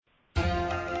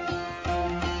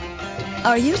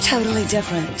Are you totally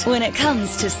different when it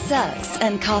comes to sex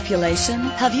and copulation?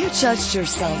 Have you judged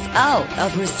yourself out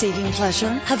of receiving pleasure?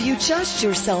 Have you judged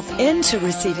yourself into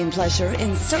receiving pleasure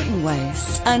in certain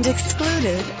ways and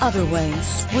excluded other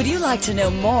ways? Would you like to know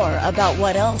more about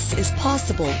what else is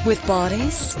possible with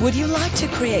bodies? Would you like to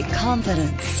create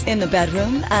confidence in the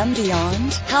bedroom and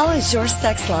beyond? How has your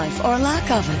sex life or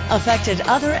lack of it affected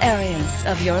other areas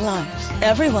of your life?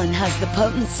 Everyone has the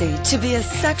potency to be a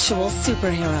sexual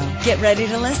superhero. Get ready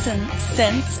to listen,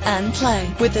 sense, and play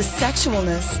with the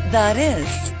sexualness that is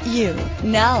you.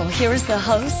 Now, here's the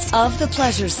host of The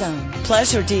Pleasure Zone,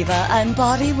 pleasure diva and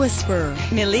body whisperer,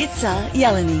 Milica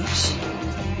Jelenic.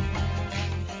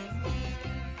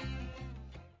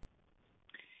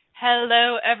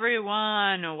 Hello,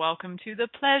 everyone. Welcome to The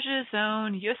Pleasure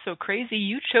Zone. You're so crazy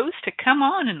you chose to come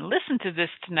on and listen to this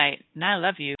tonight, and I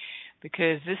love you.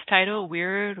 Because this title,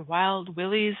 Weird Wild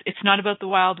Willies, it's not about the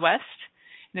Wild West,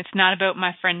 and it's not about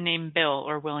my friend named Bill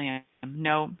or William.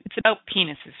 No, it's about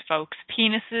penises, folks.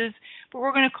 Penises, but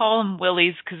we're going to call them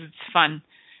Willies because it's fun.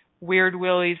 Weird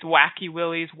Willies, wacky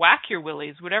Willies, whack your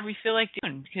Willies, whatever you feel like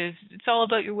doing, because it's all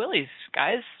about your Willies,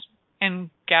 guys and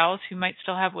gals who might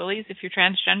still have Willies. If you're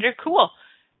transgender, cool.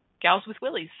 Gals with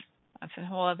Willies. That's a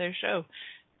whole other show.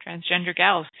 Transgender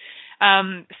gals.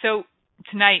 So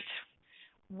tonight,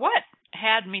 what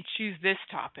had me choose this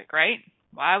topic, right?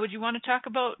 Why would you want to talk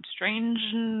about strange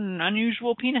and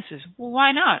unusual penises? Well,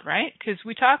 why not, right? Because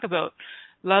we talk about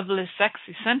lovely,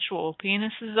 sexy, sensual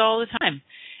penises all the time.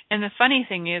 And the funny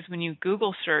thing is, when you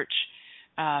Google search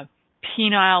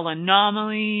penile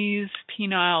anomalies,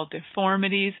 penile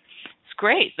deformities, it's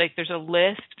great. Like, there's a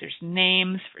list, there's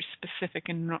names for specific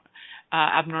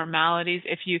abnormalities.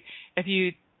 If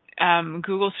you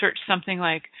Google search something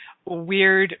like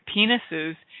weird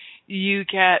penises, you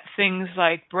get things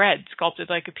like bread sculpted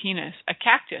like a penis, a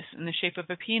cactus in the shape of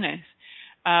a penis,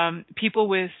 people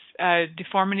with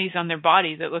deformities on their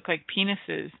body that look like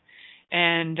penises,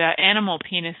 and animal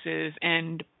penises,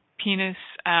 and penis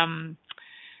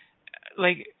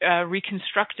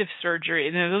reconstructive surgery.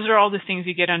 And those are all the things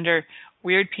you get under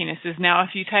weird penises. Now, if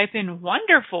you type in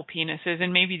wonderful penises,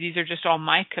 and maybe these are just all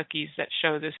my cookies that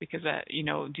show this because I,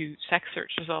 do sex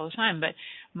searches all the time, but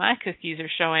my cookies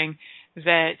are showing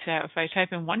that if I type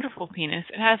in wonderful penis,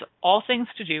 it has all things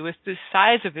to do with the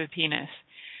size of the penis.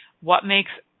 What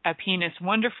makes a penis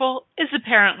wonderful is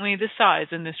apparently the size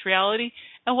in this reality,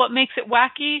 and what makes it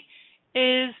wacky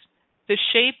is the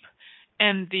shape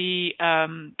and the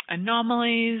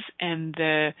anomalies and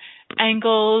the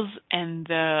angles and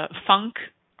the funk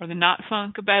or the not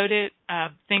funk about it,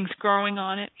 things growing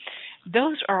on it.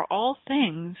 Those are all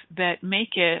things that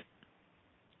make it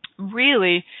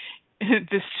really,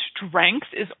 the strength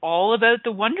is all about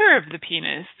the wonder of the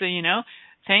penis. So,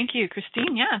 thank you,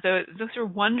 Christine. Yeah, those are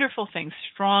wonderful things.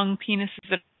 Strong penises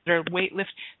that are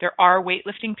there are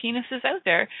weightlifting penises out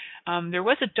there. There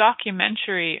was a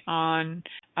documentary on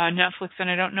Netflix, and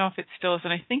I don't know if it still is,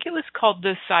 and I think it was called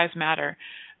Does Size Matter?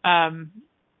 And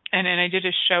I did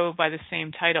a show by the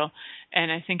same title,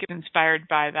 and I think it was inspired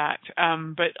by that.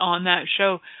 But on that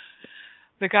show,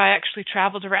 the guy actually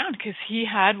traveled around because he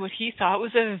had what he thought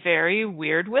was a very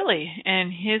weird willy,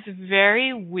 and his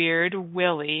very weird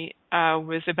willy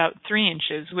was about 3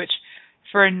 inches, which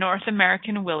for a North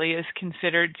American willy is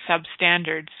considered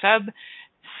substandard,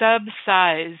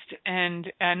 sub-sized,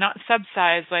 and not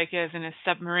subsized like as in a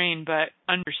submarine, but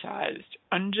undersized,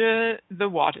 under the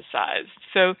water sized.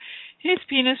 So his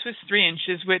penis was 3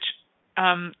 inches, which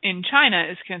in China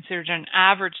is considered an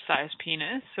average size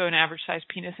penis. So an average size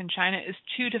penis in China is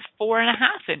 2 to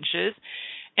 4.5 inches,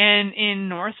 and in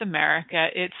North America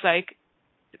it's like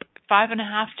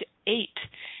 5.5 to 8.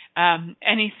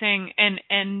 Anything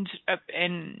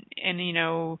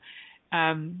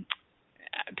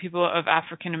people of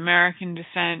African American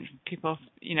descent, people,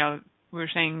 we're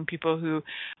saying people who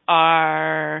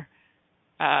are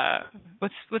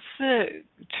what's the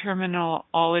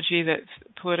terminology that's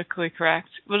politically correct?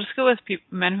 We'll just go with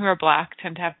men who are black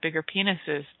tend to have bigger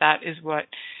penises. That is what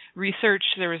research.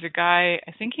 There was a guy,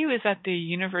 I think he was at the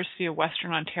University of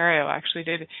Western Ontario, actually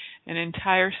did an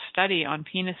entire study on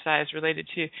penis size related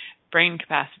to brain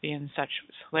capacity and such. It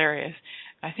was hilarious.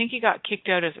 I think he got kicked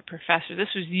out as a professor.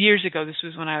 This was years ago. This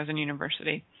was when I was in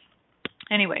university.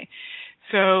 Anyway,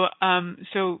 so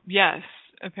yes,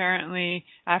 apparently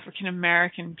African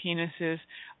American penises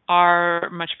are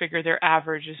much bigger. Their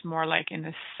average is more like in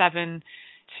the 7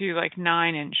 to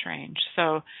 9 inch range.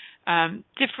 So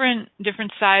different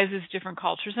sizes, different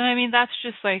cultures, and I mean that's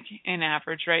just like an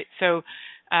average, right? So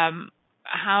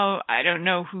how, I don't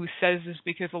know who says this,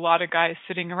 because a lot of guys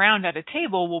sitting around at a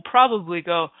table will probably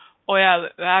go, oh yeah,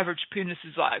 the average penis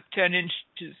is like 10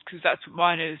 inches because that's what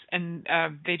mine is, and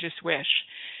they just wish.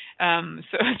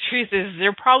 So the truth is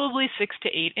they're probably 6 to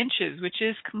 8 inches, which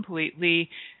is completely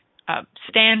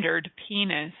standard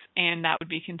penis, and that would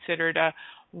be considered a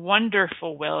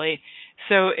wonderful willy.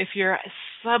 So if you're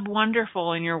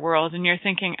sub-wonderful in your world and you're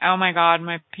thinking, oh my God,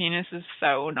 my penis is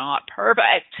so not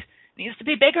perfect, it needs to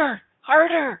be bigger,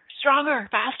 harder, stronger,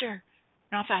 faster,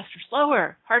 not faster,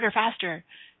 slower, harder, faster,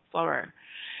 slower.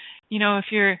 If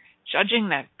you're judging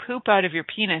that poop out of your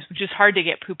penis, which is hard to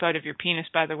get poop out of your penis,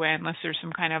 by the way, unless there's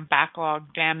some kind of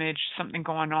backlog damage, something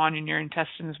going on in your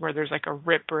intestines where there's like a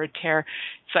rip or a tear,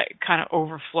 it's like kind of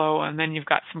overflow, and then you've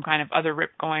got some kind of other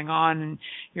rip going on, and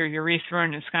your urethra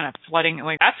and it's kind of flooding.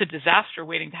 Like, that's a disaster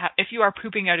waiting to happen. If you are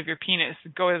pooping out of your penis,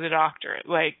 go to the doctor.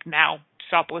 Like, now,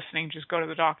 stop listening, just go to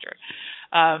the doctor,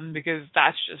 because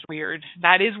that's just weird.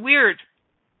 That is weird.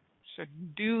 So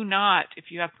do not, if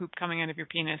you have poop coming out of your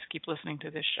penis, keep listening to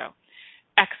this show.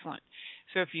 Excellent.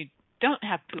 So if you don't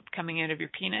have poop coming out of your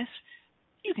penis,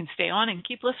 you can stay on and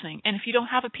keep listening. And if you don't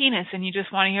have a penis and you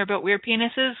just want to hear about weird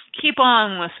penises, keep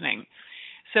on listening.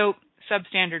 So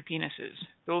substandard penises,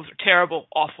 those are terrible,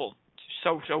 awful,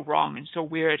 so wrong and so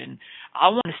weird. And I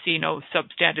want to see no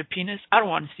substandard penis. I don't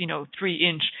want to see no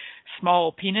 3-inch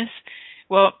small penis.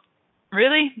 Well,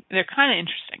 really, they're kind of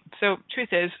interesting. So, truth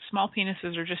is, small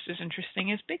penises are just as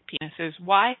interesting as big penises.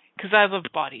 Why? Because I love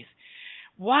bodies.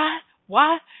 Why?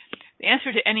 The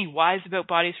answer to any whys about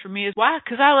bodies for me is why?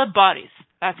 Because I love bodies.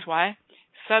 That's why.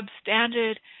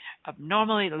 Substandard,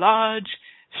 abnormally large,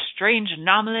 strange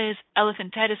anomalies,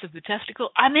 elephantitis of the testicle.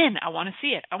 I'm in. I want to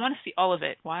see it. I want to see all of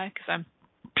it. Why? Because I'm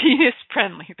penis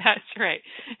friendly. That's right.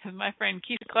 As my friend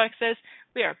Keith Clark says,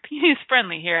 we are penis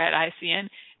friendly here at ICN.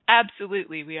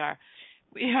 Absolutely, we are.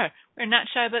 We're not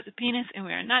shy about the penis, and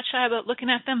we are not shy about looking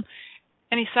at them.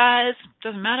 Any size,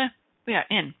 doesn't matter. We are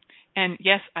in. And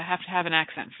yes, I have to have an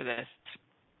accent for this.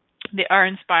 They are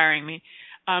inspiring me.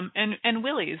 And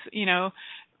willies,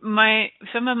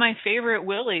 some of my favorite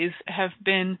willies have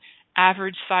been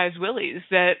average size willies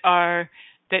that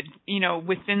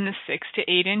within the 6 to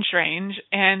 8 inch range,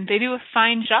 and they do a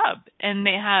fine job. And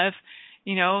they have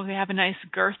a nice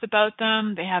girth about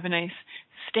them. They have a nice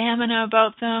stamina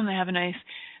about them. They have a nice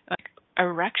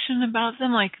erection about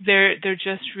them. Like, they're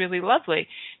just really lovely.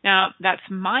 Now, that's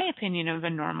my opinion of a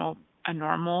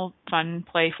normal, fun,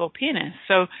 playful penis.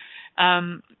 So,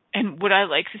 and would I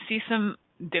like to see some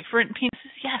different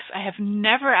penises? Yes. I have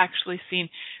never actually seen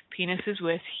penises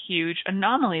with huge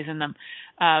anomalies in them,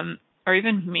 or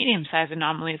even medium-sized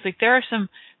anomalies. Like, there are some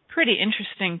pretty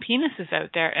interesting penises out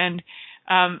there. And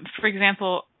for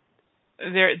example,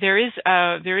 there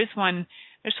is one.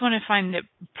 I just want to find the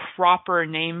proper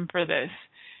name for this.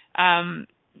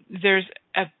 There's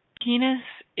a penis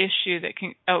issue that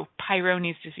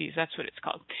Peyronie's disease. That's what it's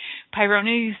called.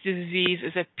 Peyronie's disease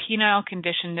is a penile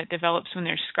condition that develops when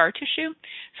there's scar tissue.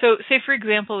 So, say for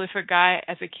example, if a guy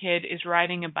as a kid is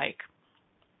riding a bike,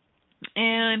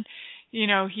 and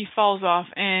he falls off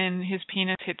and his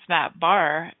penis hits that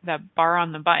bar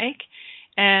on the bike,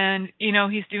 and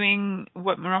he's doing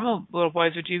what normal little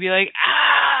boys would do, be like,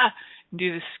 ah,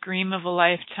 do the scream of a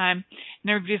lifetime, and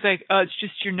everybody's like, oh, it's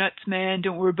just your nuts, man,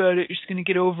 don't worry about it, you're just gonna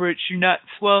get over it, it's your nuts.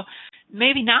 Well,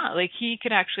 maybe not. Like, he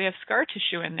could actually have scar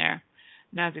tissue in there.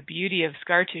 Now, the beauty of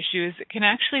scar tissue is it can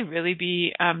actually really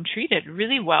be treated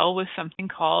really well with something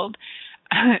called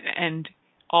and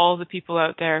all the people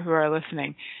out there who are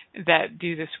listening that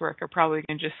do this work are probably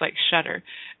going to just shudder.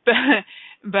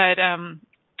 But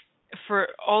for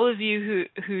all of you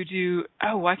who do,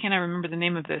 why can't I remember the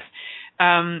name of this?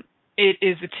 It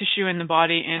is a tissue in the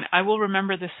body, and I will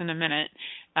remember this in a minute.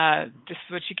 This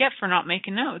is what you get for not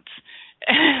making notes.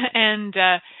 And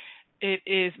it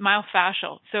is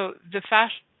myofascial. So the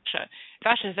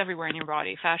fascia is everywhere in your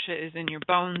body. Fascia is in your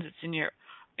bones. It's in your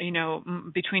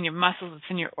between your muscles, it's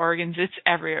in your organs, it's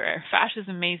everywhere. Fascia is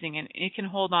amazing, and it can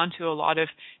hold on to a lot of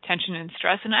tension and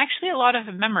stress, and actually a lot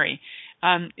of memory.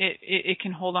 It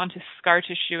can hold on to scar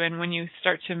tissue, and when you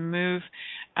start to move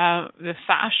the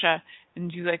fascia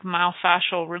and do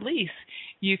myofascial release,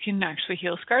 you can actually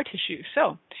heal scar tissue.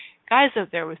 So, guys out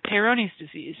there with Peyronie's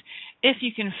disease, if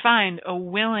you can find a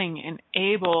willing and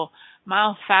able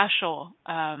myofascial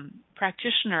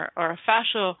practitioner or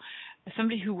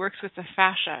somebody who works with the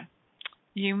fascia,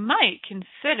 you might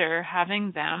consider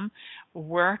having them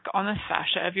work on the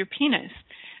fascia of your penis.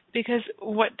 Because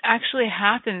what actually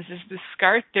happens is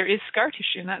there is scar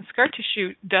tissue, and that scar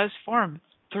tissue does form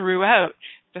throughout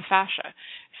the fascia.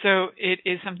 So it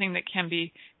is something that can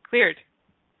be cleared.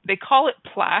 They call it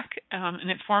plaque,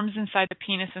 and it forms inside the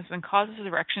penis and causes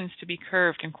erections to be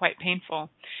curved and quite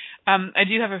painful. I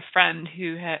do have a friend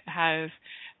who has,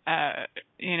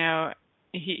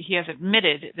 he has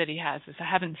admitted that he has this. I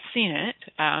haven't seen it,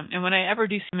 and when I ever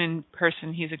do see him in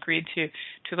person, he's agreed to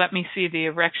let me see the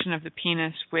erection of the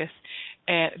penis with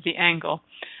the angle.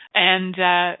 And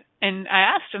I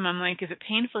asked him, I'm like, is it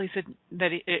painful? He said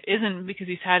that it isn't, because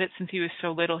he's had it since he was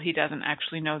so little. He doesn't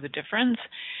actually know the difference.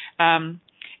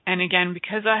 And again,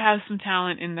 because I have some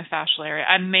talent in the fascial area,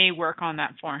 I may work on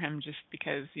that for him, just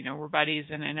because, we're buddies,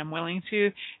 and I'm willing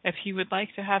to, if he would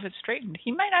like to have it straightened.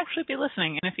 He might actually be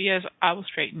listening, and if he is, I will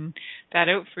straighten that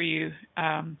out for you,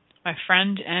 my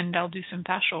friend, and I'll do some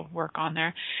fascial work on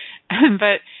there.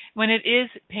 But when it is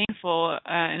painful,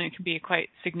 and it can be a quite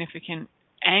significant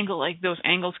angle, like those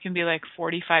angles can be like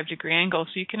 45-degree angles.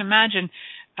 So you can imagine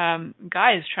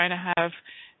guys trying to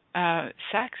have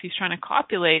sex. He's trying to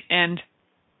copulate, and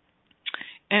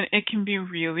it can be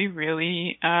really,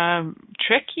 really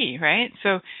tricky, right?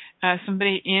 So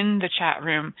somebody in the chat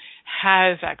room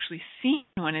has actually seen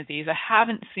one of these. I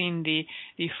haven't seen the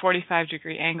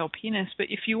 45-degree angle penis, but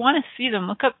if you want to see them,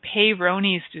 look up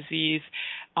Peyronie's disease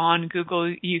on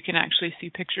Google. You can actually see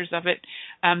pictures of it.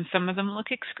 Some of them look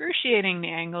excruciating.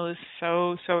 The angle is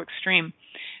so extreme.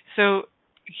 So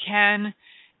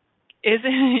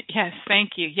yes,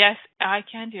 thank you. Yes, I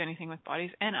can do anything with bodies,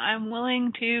 and I'm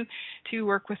willing to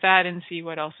work with that and see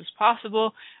what else is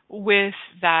possible with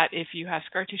that. If you have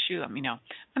scar tissue, let me know.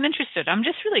 I'm interested. I'm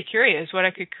just really curious what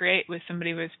I could create with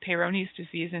somebody with Peyronie's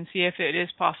disease, and see if it is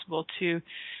possible to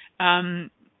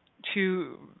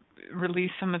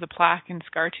release some of the plaque and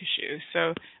scar tissue.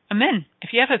 So I'm in.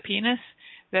 If you have a penis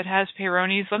that has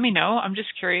Peyronie's, let me know. I'm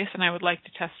just curious, and I would like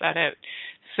to test that out.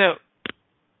 So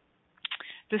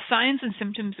the signs and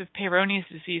symptoms of Peyronie's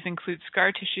disease include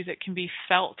scar tissue that can be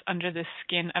felt under the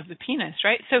skin of the penis,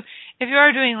 right? So if you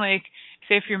are doing, like,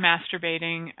 say if you're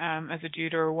masturbating as a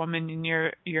dude or a woman, and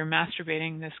you're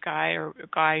masturbating this guy, or a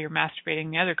guy, you're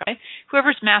masturbating the other guy,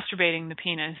 whoever's masturbating the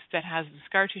penis that has the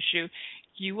scar tissue,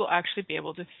 you will actually be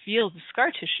able to feel the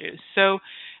scar tissue. So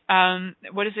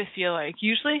what does it feel like?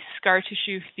 Usually scar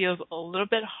tissue feels a little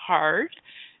bit harder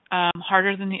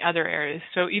than the other areas.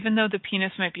 So even though the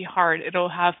penis might be hard, it'll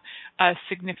have a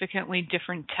significantly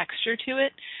different texture to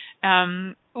it,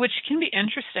 which can be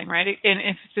interesting, right? And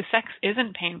if the sex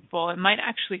isn't painful, it might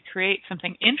actually create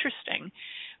something interesting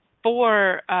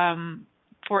for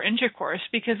intercourse,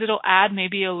 because it'll add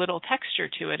maybe a little texture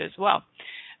to it as well.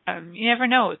 You never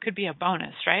know; it could be a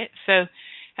bonus, right? So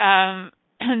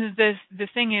the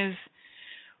thing is,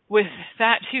 with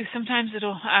that too, sometimes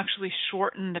it'll actually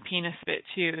shorten the penis a bit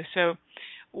too. So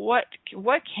what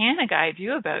can a guy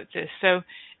do about this? So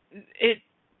if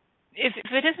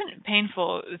it isn't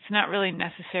painful, it's not really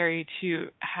necessary to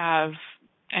have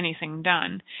anything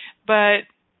done.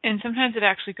 And sometimes it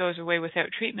actually goes away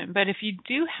without treatment. But if you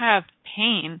do have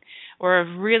pain or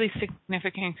a really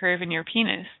significant curve in your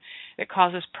penis that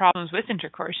causes problems with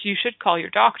intercourse, you should call your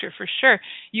doctor for sure.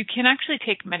 You can actually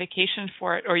take medication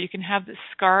for it, or you can have the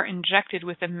scar injected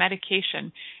with a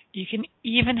medication. You can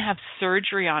even have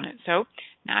surgery on it. So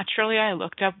naturally, I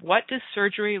looked up, what does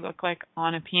surgery look like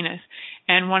on a penis?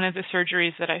 And one of the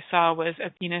surgeries that I saw was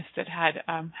a penis that had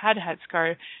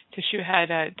scar tissue,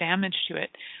 had damage to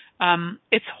it.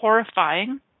 It's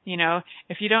horrifying,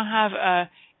 if you don't have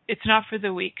it's not for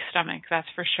the weak stomach, that's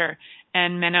for sure.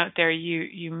 And men out there,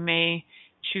 you may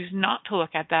choose not to look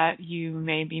at that. You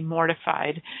may be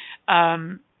mortified.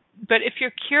 But if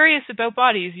you're curious about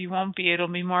bodies, you won't be. It'll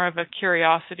be more of a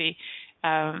curiosity.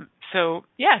 So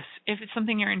yes, if it's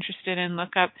something you're interested in,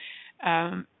 look up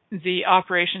the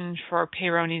operation for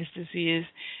Peyronie's disease.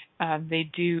 They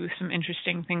do some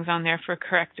interesting things on there for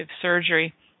corrective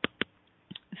surgery.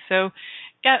 So,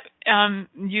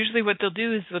 usually what they'll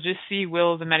do is they'll just see,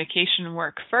 will the medication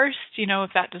work first? If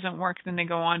that doesn't work, then they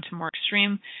go on to more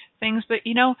extreme things. But,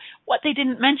 what they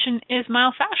didn't mention is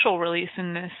myofascial release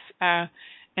in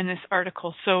this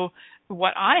article. So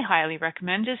what I highly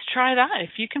recommend is try that.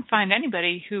 If you can find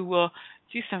anybody who will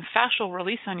do some fascial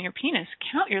release on your penis,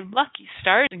 count your lucky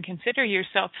stars and consider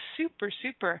yourself super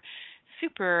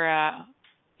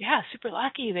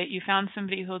lucky that you found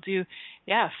somebody who'll do,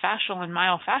 fascial and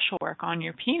myofascial work on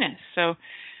your penis. So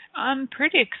I'm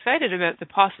pretty excited about the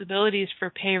possibilities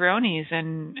for Peyronie's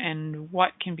and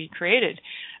what can be created.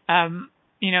 And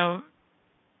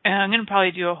I'm going to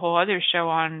probably do a whole other show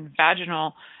on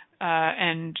vaginal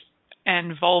and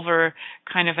vulvar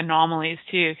kind of anomalies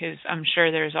too, because I'm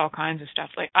sure there's all kinds of stuff.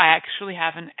 Like, I actually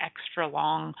have an extra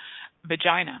long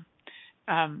vagina.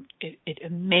 It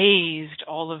amazed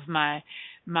all of my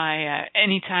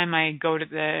anytime I go to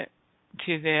the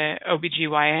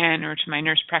OBGYN or to my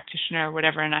nurse practitioner or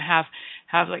whatever, and I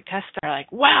have like tests that are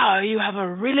like, wow, you have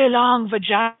a really long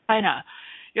vagina.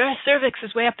 Your cervix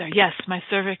is way up there. Yes, my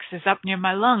cervix is up near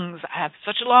my lungs. I have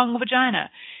such a long vagina.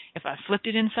 If I flipped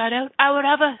it inside out, I would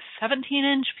have a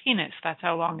 17-inch penis. That's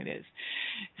how long it is.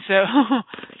 So,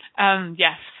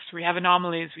 yes, we have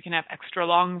anomalies. We can have extra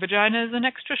long vaginas and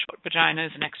extra short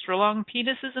vaginas, and extra long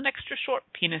penises and extra short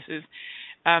penises.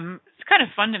 It's kind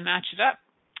of fun to match it up.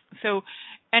 So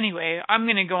anyway, I'm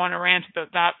going to go on a rant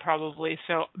about that probably.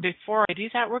 So before I do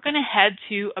that, we're going to head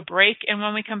to a break. And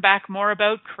when we come back, more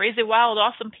about crazy, wild,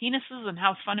 awesome penises and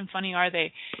how fun and funny are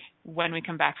they when we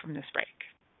come back from this break.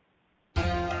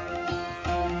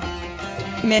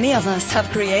 Many of us have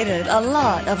created a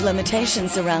lot of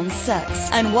limitations around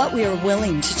sex and what we are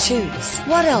willing to choose.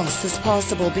 What else is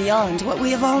possible beyond what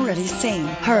we have already seen,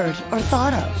 heard, or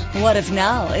thought of? What if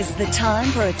now is the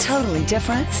time for a totally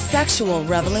different sexual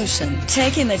revolution,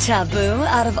 taking the taboo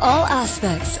out of all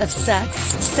aspects of sex,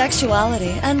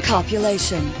 sexuality, and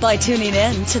copulation by tuning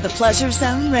in to the Pleasure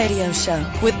Zone radio show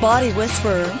with body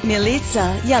whisperer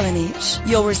Milica Jelenic.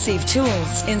 You'll receive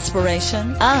tools,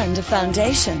 inspiration, and a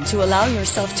foundation to allow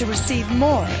yourself to receive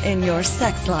more in your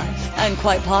sex life and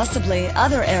quite possibly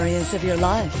other areas of your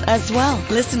life as well.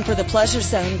 Listen for the Pleasure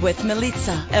Zone with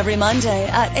Milica every Monday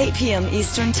at 8 p.m.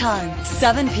 Eastern Time,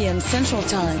 7 p.m. Central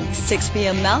Time, 6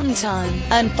 p.m. Mountain Time,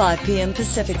 and 5 p.m.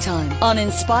 Pacific Time on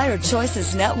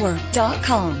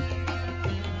InspiredChoicesNetwork.com.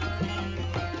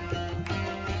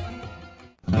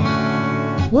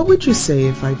 What would you say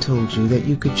if I told you that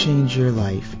you could change your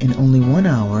life in only 1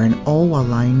 hour and all while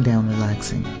lying down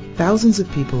relaxing? Thousands of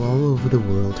people all over the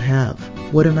world have.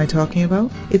 What am I talking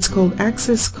about? It's called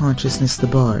Access Consciousness, the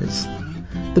bars.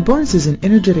 The bars is an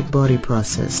energetic body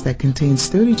process that contains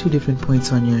 32 different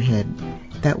points on your head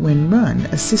that when run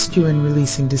assist you in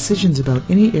releasing decisions about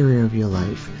any area of your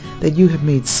life that you have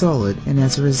made solid and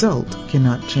as a result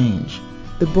cannot change.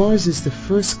 The bars is the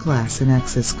first class in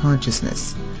Access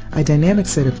Consciousness, a dynamic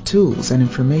set of tools and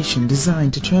information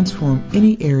designed to transform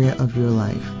any area of your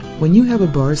life. When you have a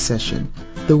bars session,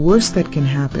 the worst that can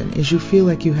happen is you feel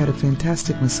like you had a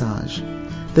fantastic massage.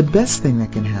 The best thing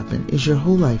that can happen is your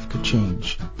whole life could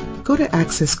change. Go to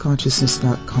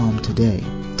accessconsciousness.com today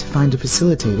to find a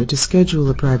facilitator to schedule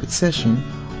a private session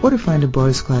or to find a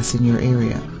bars class in your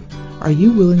area. Are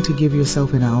you willing to give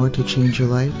yourself an hour to change your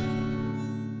life?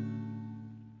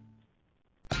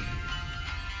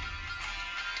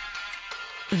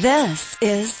 This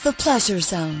is the Pleasure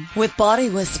Zone with body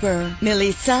whisperer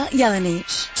Milica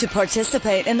Jelenic. To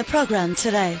participate in the program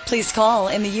today, please call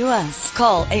in the U.S.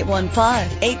 Call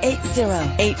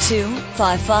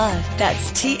 815-880-8255.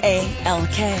 That's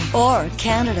TALK. Or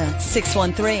Canada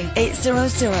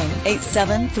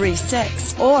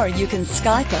 613-800-8736. Or you can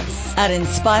Skype us at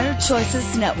Inspired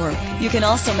Choices Network. You can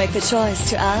also make the choice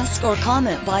to ask or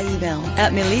comment by email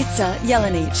at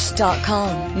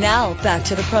milicajelenic.com. Now back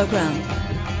to the program.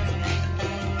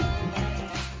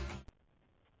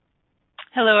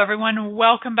 Hello, everyone.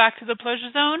 Welcome back to the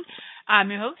Pleasure Zone. I'm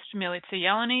your host, Milica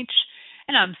Jelenic,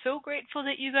 and I'm so grateful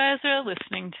that you guys are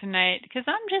listening tonight because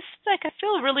I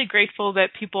feel really grateful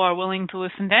that people are willing to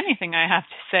listen to anything I have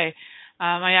to say.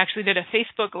 I actually did a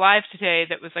Facebook Live today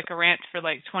that was like a rant for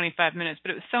like 25 minutes,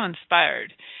 but it was so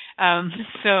inspired.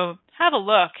 So have a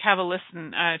look, have a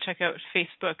listen, check out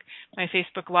my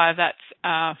Facebook Live.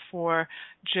 That's for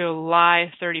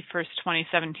July 31st,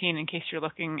 2017, in case you're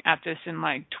looking at this in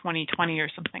like 2020 or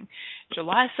something.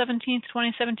 July 17th,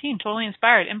 2017, totally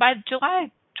inspired. And by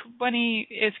July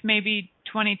 20th, maybe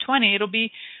 2020, it'll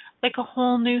be like a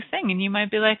whole new thing. And you might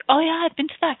be like, oh yeah, I've been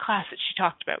to that class that she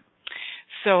talked about.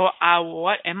 So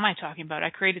what am I talking about?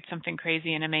 I created something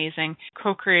crazy and amazing,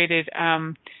 co-created,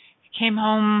 came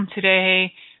home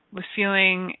today, was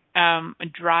feeling a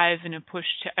drive and a push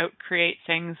to out-create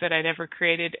things that I'd ever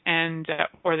created and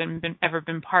or ever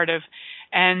been part of,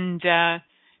 and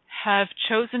have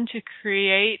chosen to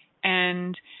create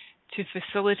and to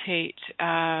facilitate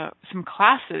some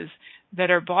classes that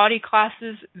are body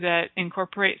classes that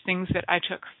incorporate things that I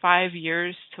took 5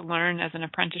 years to learn as an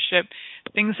apprenticeship,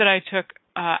 things that I took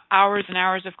hours and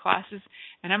hours of classes,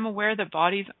 and I'm aware that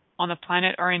bodies on the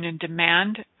planet are in a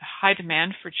high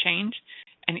demand for change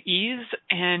and ease,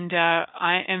 and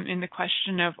I am in the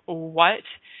question of what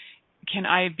can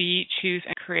I choose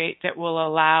and create that will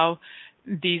allow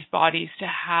these bodies to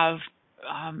have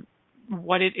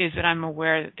what it is that I'm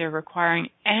aware that they're requiring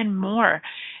and more.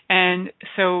 And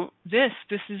so this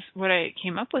is what I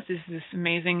came up with, is this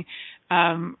amazing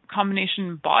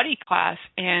combination body class.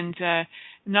 And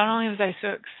not only was I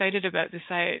so excited about this,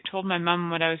 I told my mom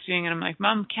what I was doing, and I'm like,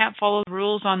 Mom, can't follow the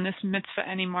rules on this mitzvah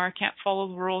anymore, can't follow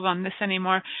the rules on this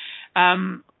anymore.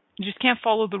 just can't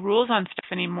follow the rules on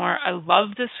stuff anymore. I love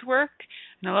this work,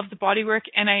 and I love the body work,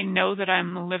 and I know that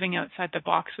I'm living outside the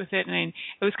box with it. And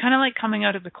it was kind of like coming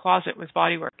out of the closet with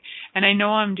body work. And I know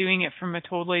I'm doing it from a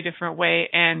totally different way,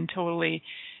 and totally,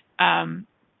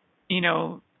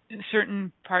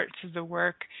 certain parts of the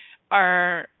work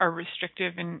are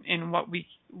restrictive in what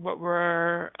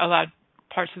we're allowed,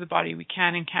 parts of the body we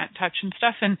can and can't touch and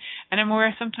stuff. And I'm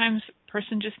aware sometimes a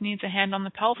person just needs a hand on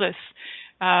the pelvis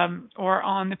or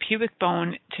on the pubic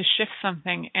bone to shift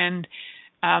something. And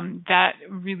that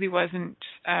really wasn't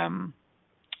an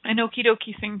okie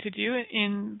dokie thing to do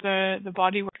in the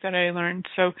body work that I learned.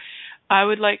 So I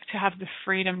would like to have the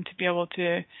freedom to be able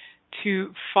to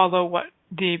follow what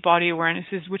the body awareness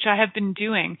is, which I have been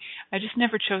doing. I just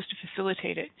never chose to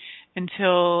facilitate it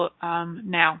until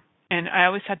now. And I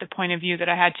always had the point of view that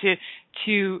I had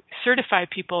to certify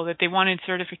people, that they wanted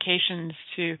certifications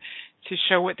to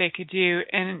show what they could do.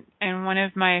 And one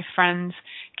of my friends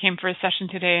came for a session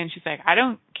today, and she's like, I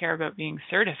don't care about being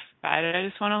certified. I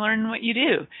just want to learn what you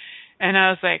do. And I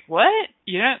was like, what?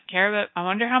 You don't care about? I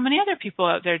wonder how many other people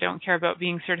out there don't care about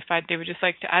being certified. They would just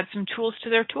like to add some tools to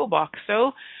their toolbox.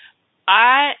 So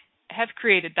I have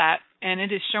created that, and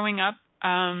it is showing up.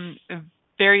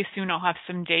 Very soon I'll have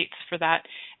some dates for that.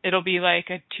 It'll be like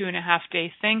a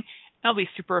 2.5-day thing. It'll be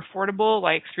super affordable,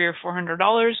 like $300 or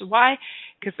 $400. Why?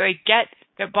 Because I get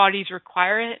that bodies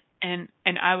require it, and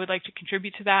I would like to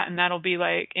contribute to that, and that'll be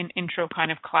like an intro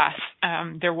kind of class.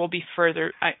 There will be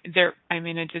further. I did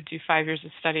do 5 years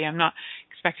of study. I'm not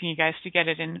expecting you guys to get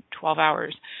it in 12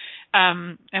 hours.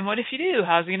 And what if you do?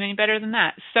 How's it going to be better than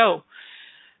that? So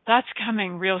that's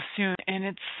coming real soon, and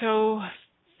it's so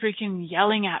freaking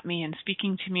yelling at me and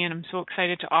speaking to me, and I'm so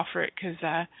excited to offer it because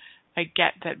I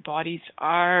get that bodies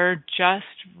are just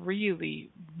really,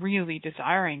 really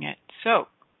desiring it. So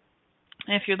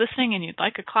if you're listening and you'd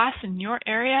like a class in your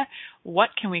area,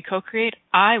 what can we co-create?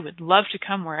 I would love to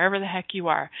come wherever the heck you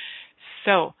are.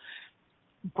 So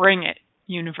bring it,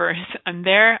 universe. I'm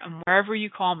there. I'm wherever you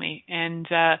call me. And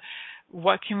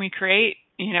what can we create?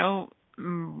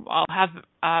 I'll have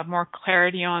more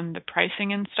clarity on the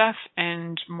pricing and stuff,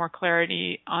 and more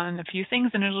clarity on a few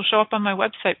things, and it'll show up on my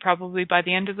website probably by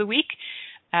the end of the week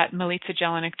at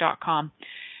milicajelenic.com.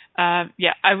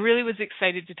 I really was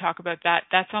excited to talk about that.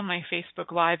 That's on my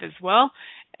Facebook Live as well,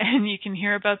 and you can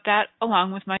hear about that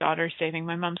along with my daughter saving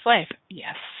my mom's life.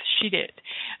 Yes, she did.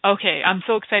 Okay, I'm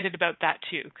so excited about that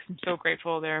too, because I'm so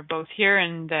grateful they're both here,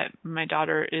 and that my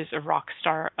daughter is a rock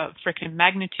star of frickin'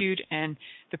 magnitude, and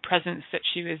the presence that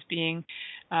she was being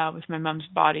with my mom's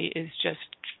body is just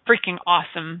freaking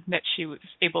awesome that she was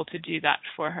able to do that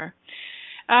for her.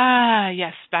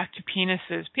 Yes, back to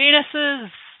penises. Penises!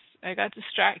 I got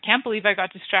distracted. Can't believe I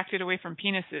got distracted away from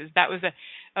penises. That was a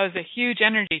huge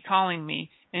energy calling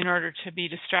me in order to be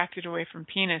distracted away from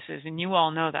penises, and you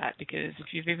all know that, because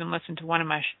if you've even listened to one of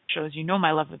my shows, you know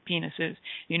my love of penises.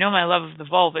 You know my love of the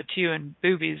vulva too, and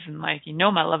boobies, and you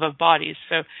know my love of bodies.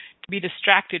 So to be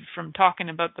distracted from talking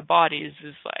about the bodies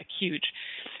is huge.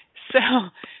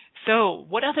 So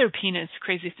what other penis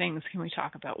crazy things can we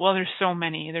talk about? Well, there's so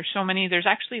many. There's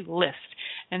actually a list.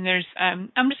 And there's,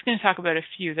 I'm just going to talk about a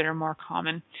few that are more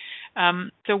common.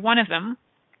 So one of them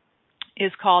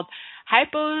is called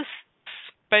hypospadias.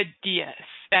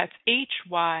 That's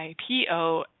hypospadias.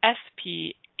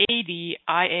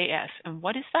 And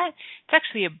what is that? It's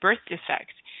actually a birth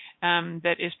defect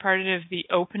that is part of the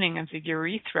opening of the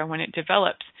urethra when it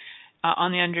develops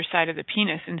on the underside of the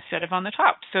penis instead of on the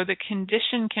top. So the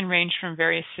condition can range from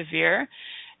very severe,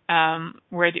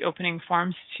 where the opening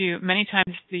forms, to many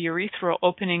times the urethral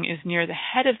opening is near the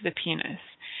head of the penis.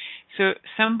 So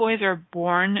some boys are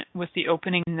born with the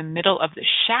opening in the middle of the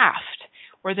shaft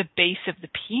or the base of the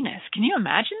penis. Can you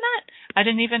imagine that? I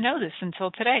didn't even know this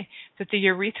until today, that the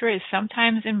urethra is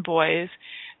sometimes in boys,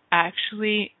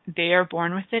 actually they are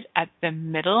born with it at the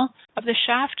middle of the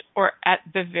shaft or at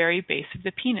the very base of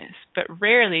the penis. But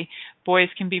rarely boys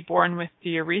can be born with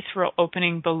the urethral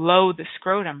opening below the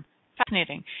scrotum.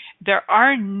 Fascinating. There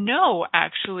are no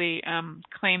actually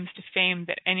claims to fame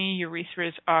that any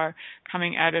urethras are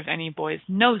coming out of any boys'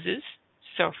 noses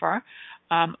so far.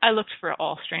 I looked for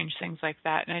all strange things like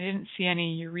that, and I didn't see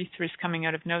any urethras coming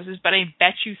out of noses, but I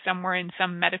bet you somewhere in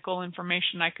some medical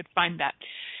information I could find that.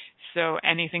 So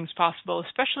anything's possible,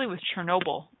 especially with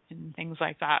Chernobyl and things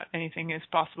like that. Anything is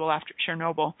possible after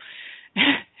Chernobyl.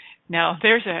 Now,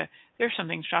 there's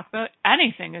something to talk about.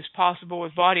 Anything is possible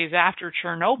with bodies after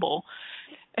Chernobyl.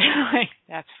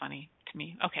 That's funny to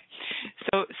me. Okay.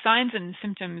 So signs and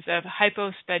symptoms of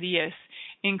hypospadias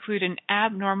include an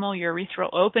abnormal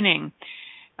urethral opening,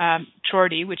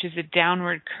 chordy, which is a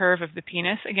downward curve of the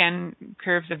penis, again,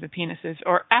 curves of the penises,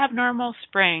 or abnormal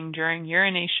spraying during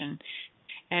urination,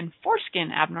 and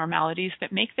foreskin abnormalities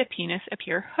that make the penis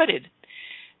appear hooded.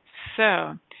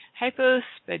 So,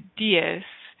 hypospadias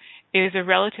is a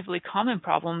relatively common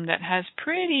problem that has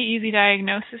pretty easy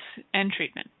diagnosis and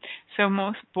treatment. So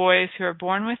most boys who are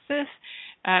born with this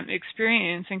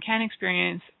experience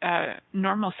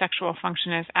normal sexual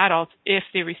function as adults if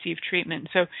they receive treatment.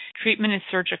 So treatment is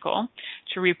surgical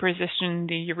to reposition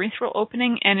the urethral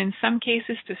opening and in some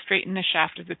cases to straighten the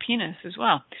shaft of the penis as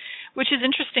well, which is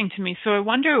interesting to me. So I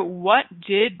wonder, what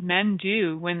did men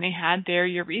do when they had their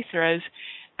urethras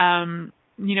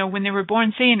when they were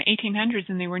born, say in 1800s,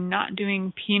 and they were not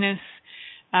doing penis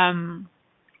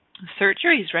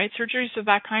surgeries, right? Surgeries of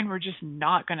that kind were just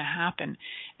not going to happen.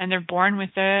 And they're born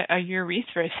with a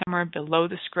urethra somewhere below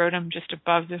the scrotum, just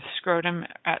above the scrotum,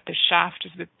 at the shaft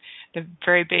of the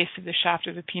very base of the shaft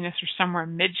of the penis, or somewhere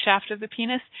mid-shaft of the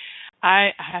penis.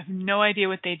 I have no idea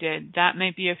what they did. That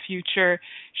may be a future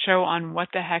show on what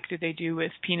the heck did they do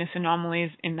with penis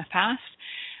anomalies in the past.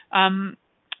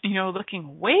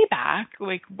 Looking way back,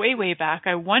 way back,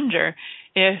 I wonder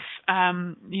if,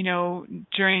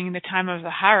 during the time of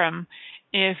the harem,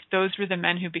 if those were the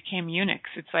men who became eunuchs.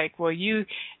 It's like, well, you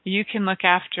can look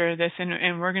after this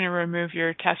and we're going to remove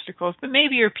your testicles, but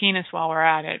maybe your penis while we're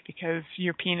at it, because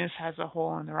your penis has a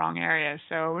hole in the wrong area.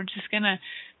 So we're just going to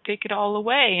take it all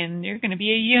away and you're going to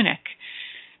be a eunuch.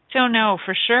 Don't know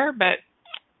for sure, but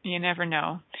you never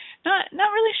know. Not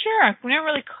really sure. We're not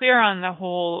really clear on the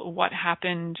whole what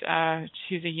happened to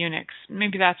the eunuchs.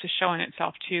 Maybe that's a show in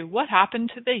itself too. What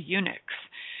happened to the eunuchs?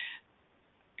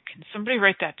 Can somebody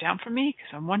write that down for me?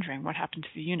 Because I'm wondering what happened to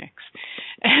the eunuchs.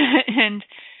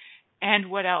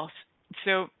 and what else?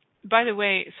 So, by the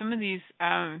way, some of these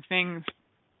things,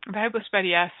 the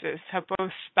hypospadias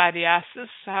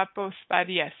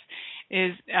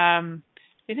is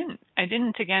I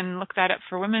didn't again look that up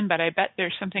for women, but I bet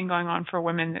there's something going on for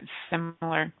women that's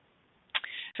similar.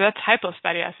 So that's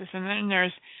hypospadiasis, and then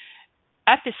there's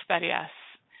epispadias.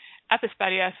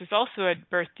 Epispadias is also a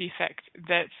birth defect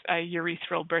that's a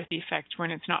urethral birth defect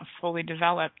when it's not fully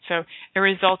developed. So it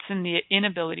results in the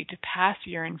inability to pass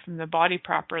urine from the body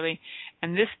properly.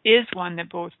 And this is one that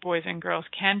both boys and girls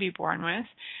can be born with.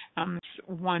 It's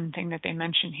one thing that they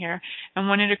mention here. And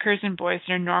when it occurs in boys,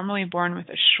 they're normally born with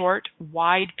a short,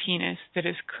 wide penis that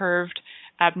is curved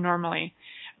abnormally.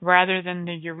 Rather than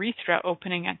the urethra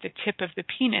opening at the tip of the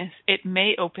penis, it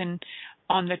may open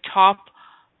on the top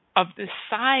of the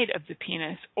side of the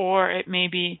penis, or it may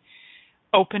be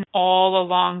open all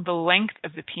along the length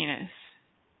of the penis.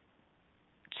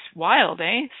 It's wild,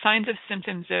 eh? Signs of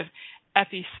symptoms of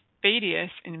epispadias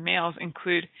in males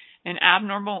include an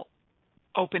abnormal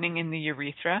opening in the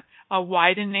urethra, a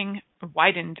widened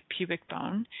pubic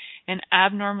bone, an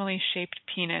abnormally shaped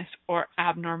penis or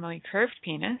abnormally curved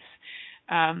penis,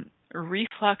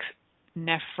 reflux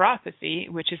nephropathy,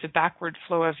 which is a backward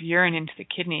flow of urine into the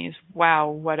kidneys.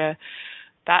 Wow,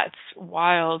 that's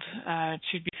wild.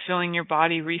 To be refilling your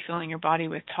body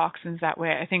with toxins that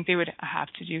way. I think they would have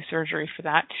to do surgery for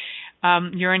that.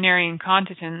 Urinary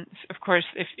incontinence, of course,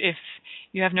 if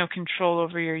you have no control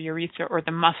over your urethra or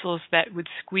the muscles that would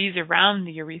squeeze around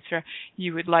the urethra,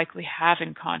 you would likely have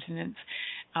incontinence.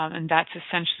 And that's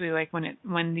essentially like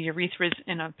when the urethra is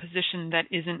in a position that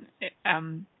isn't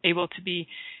able to be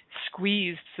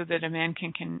squeezed so that a man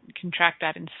can contract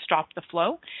that and stop the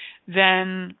flow,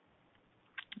 then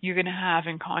you're going to have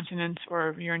incontinence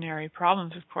or urinary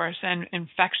problems, of course, and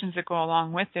infections that go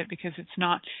along with it because it's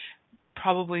not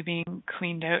probably being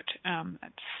cleaned out the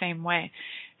same way.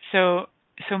 So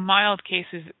mild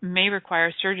cases may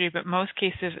require surgery, but most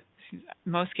cases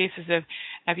of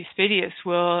epispadias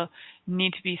will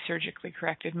need to be surgically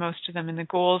corrected, most of them. And the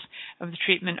goals of the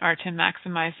treatment are to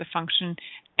maximize the function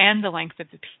and the length of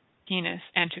the penis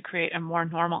and to create a more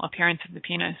normal appearance of the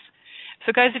penis.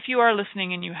 So guys, if you are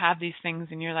listening and you have these things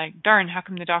and you're like, darn, how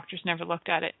come the doctor's never looked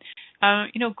at it?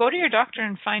 Go to your doctor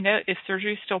and find out if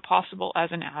surgery is still possible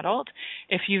as an adult.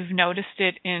 If you've noticed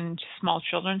it in small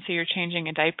children, so you're changing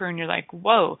a diaper and you're like,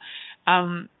 whoa,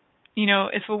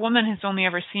 if a woman has only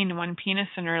ever seen one penis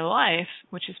in her life,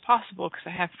 which is possible because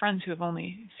I have friends who have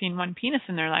only seen one penis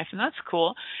in their life, and that's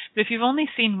cool. But if you've only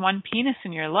seen one penis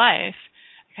in your life,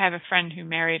 I have a friend who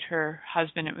married her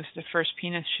husband. It was the first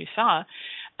penis she saw.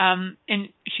 And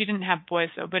she didn't have boys,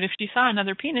 though. But if she saw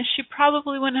another penis, she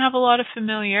probably wouldn't have a lot of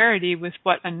familiarity with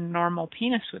what a normal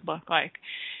penis would look like.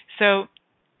 So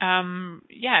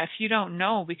if you don't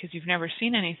know because you've never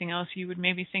seen anything else, you would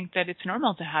maybe think that it's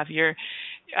normal to have your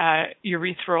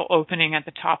urethral opening at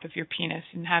the top of your penis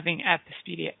and having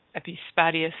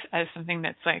epispadias as something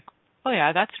that's like, oh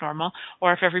yeah, that's normal.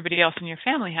 Or if everybody else in your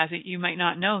family has it, you might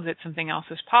not know that something else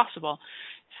is possible.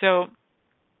 So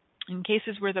in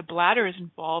cases where the bladder is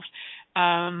involved,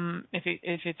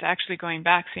 if it's actually going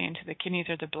back, say, into the kidneys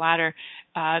or the bladder,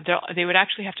 they would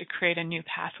actually have to create a new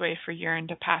pathway for urine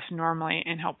to pass normally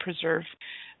and help preserve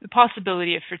the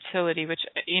possibility of fertility, which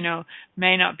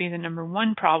may not be the number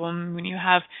one problem when you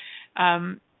have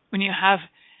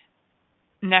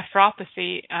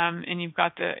nephropathy and you've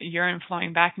got the urine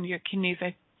flowing back into your kidneys.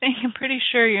 I'm pretty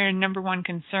sure your number one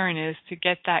concern is to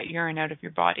get that urine out of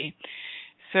your body.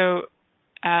 So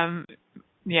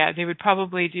they would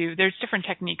probably there's different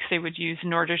techniques they would use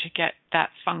in order to get that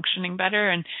functioning better.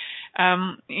 And,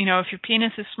 if your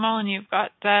penis is small and you've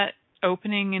got that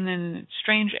opening in a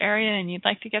strange area and you'd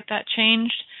like to get that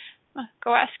changed,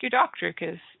 go ask your doctor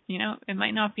because, it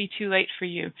might not be too late for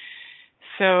you.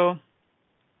 So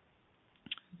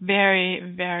very,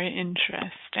 very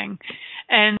interesting.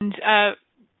 And,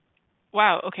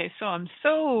 wow. Okay. So I'm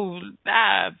so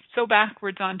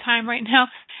backwards on time right now.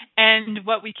 And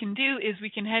what we can do is we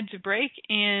can head to break,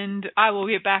 and I will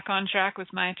get back on track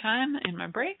with my time and my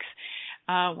breaks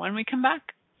when we come back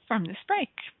from this break.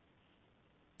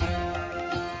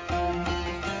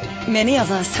 Many of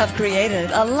us have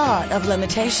created a lot of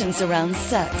limitations around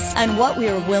sex and what we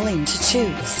are willing to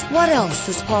choose. What else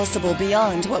is possible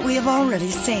beyond what we have already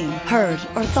seen, heard,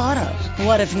 or thought of?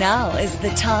 What if now is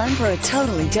the time for a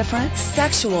totally different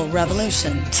sexual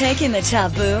revolution, taking the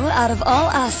taboo out of all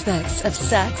aspects of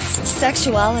sex,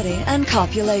 sexuality, and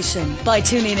copulation by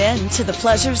tuning in to the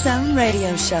Pleasure Zone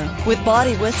radio show with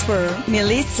body whisperer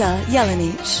Milica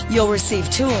Jelenic. You'll receive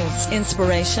tools,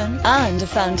 inspiration, and a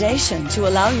foundation to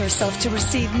allow yourself to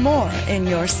receive more in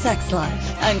your sex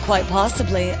life and quite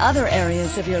possibly other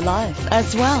areas of your life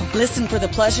as well. Listen for the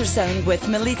Pleasure Zone with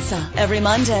Milica every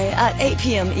Monday at 8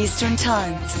 p.m. Eastern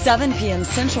Time, 7 p.m.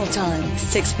 Central Time,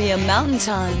 6 p.m. Mountain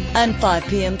Time, and 5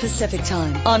 p.m. Pacific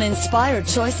Time on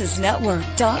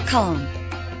InspiredChoicesNetwork.com.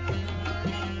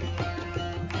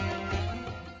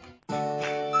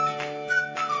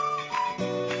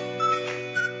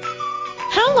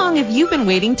 How long have you been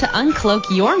waiting to uncloak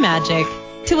your magic?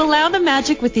 To allow the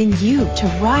magic within you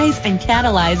to rise and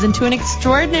catalyze into an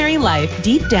extraordinary life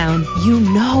deep down you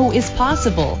know is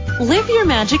possible. Live Your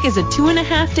Magic is a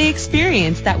 2.5-day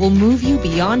experience that will move you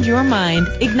beyond your mind,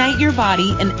 ignite your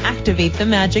body, and activate the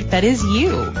magic that is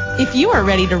you. If you are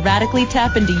ready to radically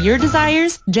tap into your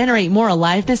desires, generate more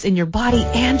aliveness in your body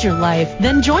and your life,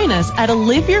 then join us at a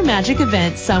Live Your Magic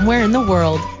event somewhere in the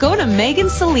world. Go to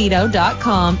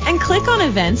megansillito.com and click on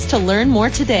events to learn more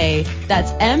today.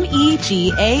 That's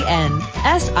MEGANSILLITO.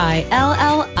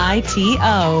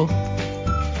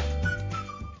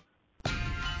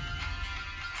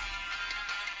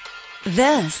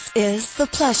 This is the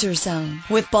Pleasure Zone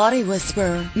with body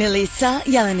whisperer Milica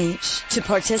Jelenic. To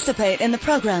participate in the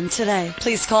program today,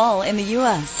 please call in the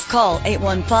U.S. Call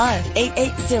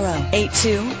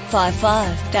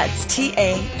 815-880-8255. That's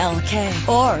TALK.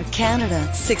 Or Canada,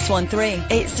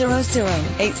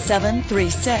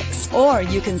 613-800-8736. Or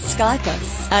you can Skype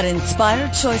us at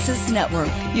Inspired Choices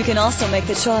Network. You can also make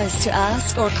the choice to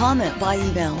ask or comment by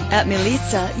email at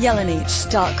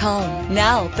milicajelenic.com.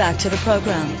 Now back to the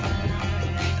program.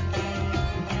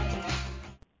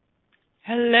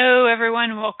 Hello,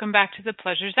 everyone. Welcome back to the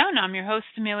Pleasure Zone. I'm your host,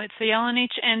 Milica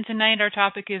Jelenic, and tonight our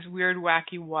topic is weird,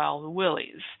 wacky, wild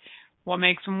willies. What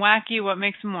makes them wacky? What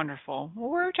makes them wonderful?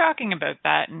 Well, we're talking about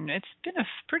that, and it's been a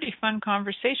pretty fun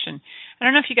conversation. I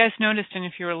don't know if you guys noticed, and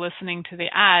if you were listening to the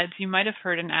ads, you might have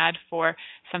heard an ad for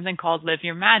something called Live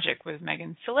Your Magic with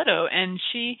Megan Solito, and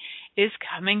she is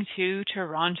coming to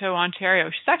Toronto, Ontario.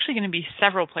 She's actually going to be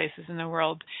several places in the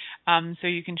world, so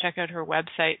you can check out her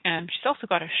website. And she's also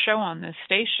got a show on this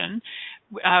station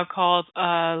called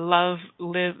Love,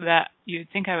 Live, that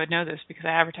you'd think I would know this because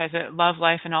I advertise it, Love,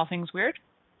 Life, and All Things Weird.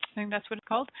 I think that's what it's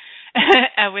called,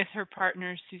 with her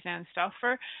partner, Suzanne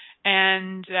Stauffer.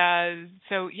 And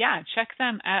so, yeah, check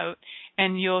them out,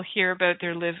 and you'll hear about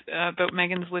about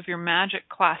Megan's Live Your Magic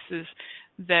classes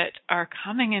that are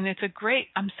coming, and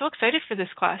I'm so excited for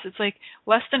this class. It's like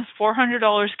less than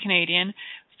 $400 Canadian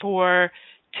for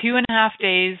 2.5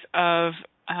 days of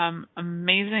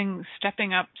amazing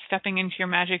stepping into your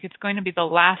magic. It's going to be the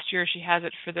last year she has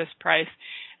it for this price.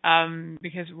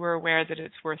 Because we're aware that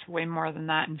it's worth way more than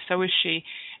that, and so is she,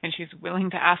 and she's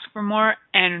willing to ask for more,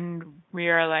 and we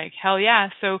are like, hell yeah.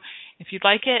 So if you'd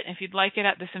like it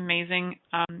at this amazing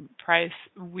price.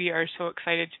 We are so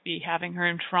excited to be having her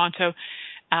in Toronto.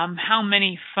 How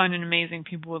many fun and amazing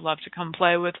people would love to come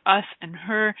play with us and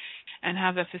her and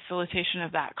have the facilitation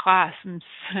of that class.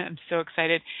 I'm so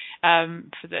excited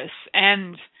for this.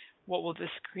 And what will this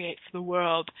create for the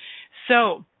world?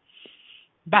 So,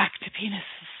 back to penises.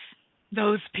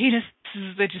 Those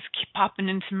penises, they just keep popping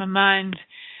into my mind.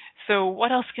 So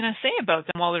what else can I say about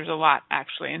them? Well, there's a lot,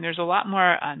 actually. And there's a lot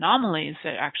more anomalies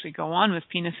that actually go on with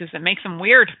penises that makes them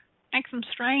weird, makes them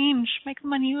strange, make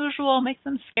them unusual, make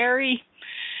them scary.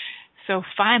 So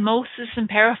phimosis and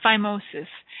paraphimosis.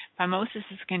 Phimosis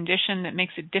is a condition that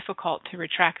makes it difficult to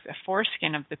retract the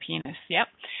foreskin of the penis. Yep.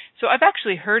 So I've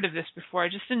actually heard of this before. I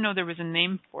just didn't know there was a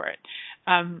name for it.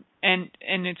 And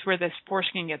it's where this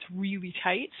foreskin gets really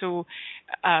tight. So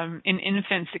in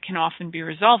infants, it can often be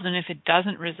resolved. And if it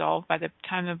doesn't resolve by the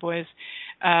time the boy's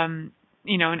an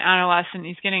adolescent,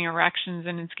 he's getting erections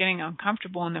and it's getting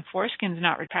uncomfortable and the foreskin's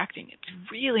not retracting.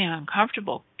 It's really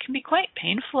uncomfortable. It can be quite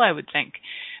painful, I would think.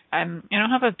 I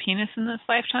don't have a penis in this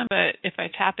lifetime, but if I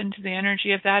tap into the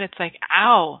energy of that, it's like,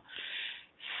 ow.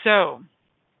 So,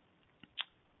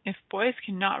 if boys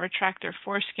cannot retract their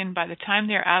foreskin by the time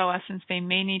they're adolescents, they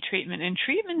may need treatment. And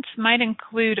treatments might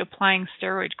include applying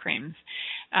steroid creams,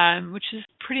 which is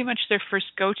pretty much their first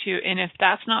go-to. And if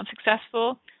that's not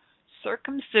successful,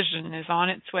 circumcision is on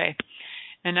its way.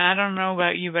 And I don't know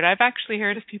about you, but I've actually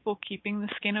heard of people keeping the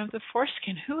skin of the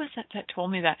foreskin. Who is that told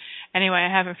me that? Anyway,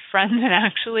 I have a friend that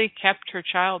actually kept her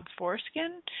child's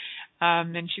foreskin,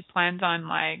 and she plans on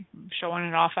showing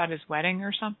it off at his wedding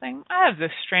or something. I have the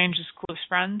strangest, coolest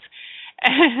friends,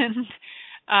 and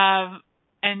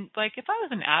if I was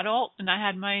an adult and I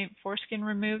had my foreskin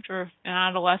removed, or an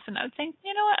adolescent, I would think,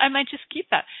 you know what, I might just keep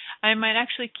that. I might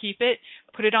actually keep it,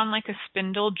 put it on a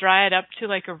spindle, dry it up to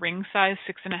a ring size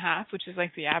 6.5, which is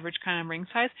the average kind of ring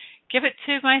size. Give it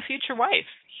to my future wife.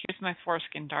 Here's my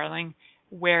foreskin, darling.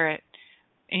 Wear it.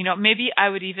 Maybe I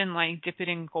would even dip it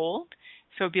in gold.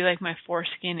 So it'd be my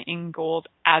foreskin in gold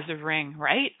as a ring,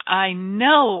 right? I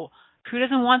know. Who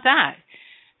doesn't want that?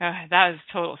 That was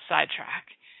a total sidetrack.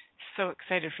 So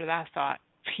excited for that thought.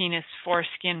 Penis,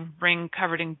 foreskin, ring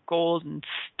covered in gold and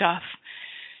stuff.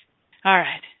 All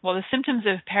right. Well, the symptoms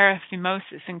of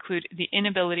paraphimosis include the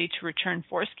inability to return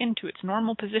foreskin to its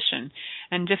normal position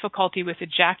and difficulty with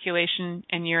ejaculation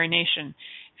and urination.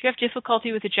 If you have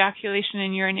difficulty with ejaculation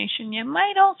and urination, you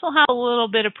might also have a little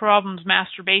bit of problems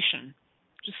masturbation.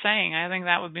 Just saying. I think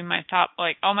that would be my top,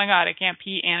 oh my God, I can't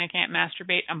pee and I can't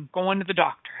masturbate. I'm going to the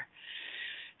doctor.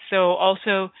 So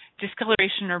also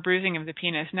discoloration or bruising of the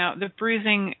penis. Now, the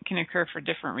bruising can occur for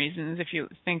different reasons if you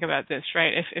think about this,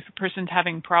 right? If a person's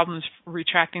having problems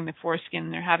retracting the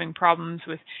foreskin, they're having problems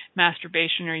with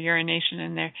masturbation or urination,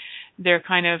 and they're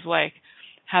kind of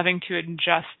having to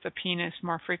adjust the penis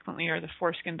more frequently, or the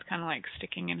foreskin's kind of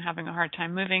sticking and having a hard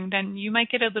time moving, then you might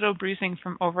get a little bruising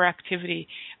from overactivity,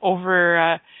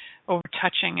 over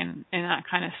touching and that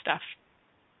kind of stuff.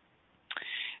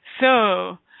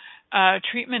 So,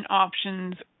 treatment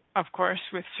options, of course,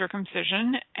 with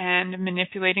circumcision and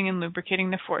manipulating and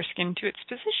lubricating the foreskin to its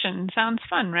position. Sounds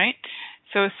fun, right?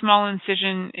 So a small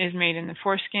incision is made in the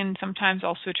foreskin, sometimes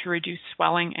also to reduce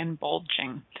swelling and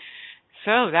bulging.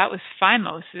 So that was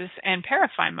phimosis and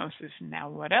paraphimosis. Now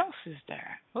what else is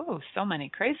there? Oh, so many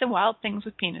crazy wild things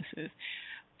with penises.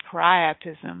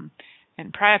 Priapism.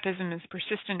 And priapism is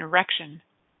persistent erection.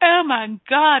 Oh my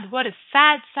God, what a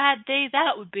sad, sad day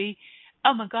that would be.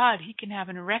 Oh my God, he can have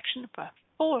an erection for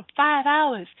 4 or 5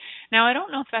 hours. Now, I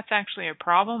don't know if that's actually a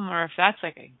problem or if that's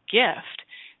a gift.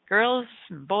 Girls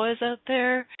and boys out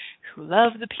there who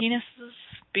love the penises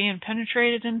being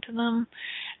penetrated into them,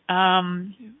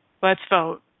 let's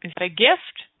vote. Is that a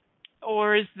gift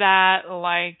or is that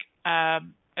a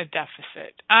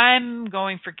deficit? I'm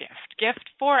going for gift. Gift,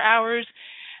 4 hours,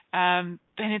 and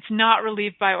it's not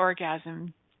relieved by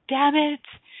orgasm. Damn it.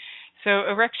 So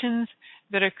erections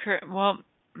that occur, well,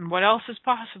 what else is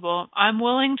possible? I'm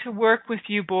willing to work with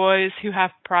you boys who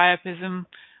have priapism.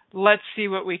 Let's see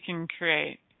what we can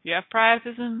create. If you have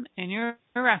priapism and your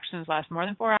erections last more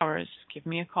than 4 hours, give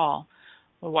me a call.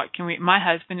 Well, what can we, my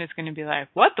husband is going to be like,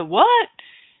 what the what?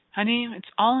 Honey, it's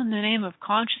all in the name of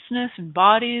consciousness and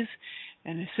bodies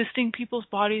and assisting people's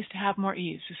bodies to have more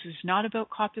ease. This is not about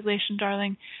copulation,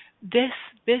 darling. This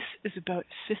is about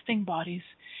assisting bodies.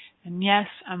 And yes,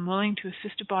 I'm willing to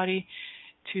assist a body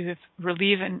to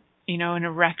relieve an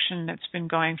erection that's been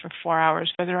going for 4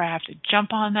 hours, whether I have to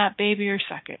jump on that baby or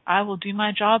suck it. I will do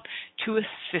my job to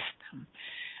assist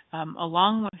them,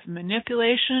 along with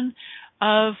manipulation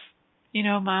of,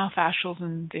 myofascials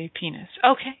and the penis.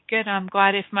 Okay, good. I'm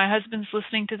glad if my husband's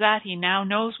listening to that, he now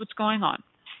knows what's going on.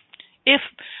 If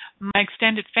my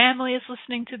extended family is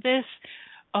listening to this,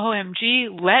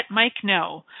 OMG, let Mike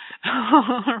know.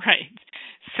 All right.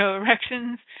 So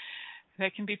erections,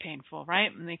 that can be painful,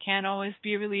 right? And they can't always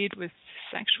be relieved with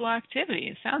sexual activity.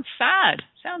 It sounds sad.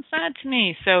 Sounds sad to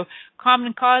me. So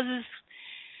common causes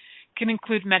can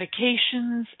include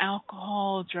medications,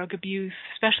 alcohol, drug abuse,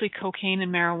 especially cocaine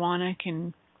and marijuana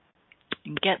can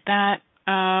get that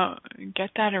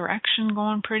erection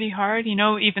going pretty hard. You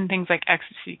know, even things like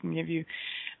ecstasy can give you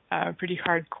a pretty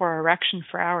hardcore erection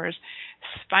for hours.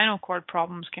 Spinal cord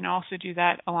problems can also do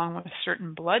that, along with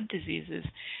certain blood diseases.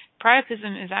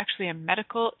 Priapism is actually a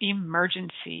medical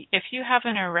emergency. If you have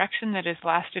an erection that has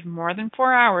lasted more than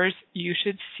 4 hours, you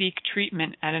should seek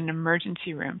treatment at an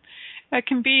emergency room. That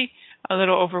can be a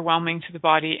little overwhelming to the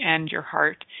body and your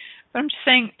heart. But I'm just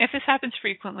saying, if this happens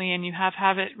frequently and you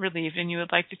have it relieved and you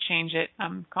would like to change it,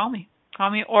 call me. Call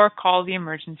me or call the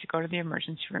emergency. Go to the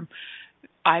emergency room.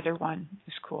 Either one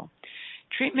is cool.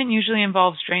 Treatment usually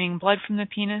involves draining blood from the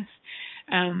penis,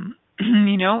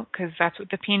 you know, because that's what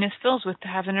the penis fills with to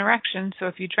have an erection. So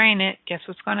if you drain it, guess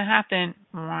what's going to happen?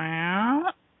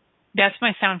 That's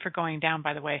my sound for going down,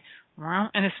 by the way.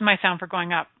 And this is my sound for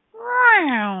going up.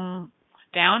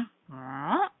 Down,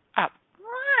 up.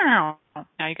 Now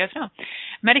you guys know.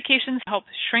 Medications to help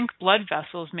shrink blood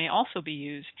vessels may also be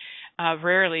used.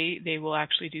 Rarely they will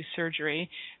actually do surgery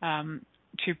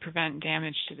to prevent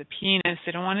damage to the penis.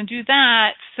 They don't want to do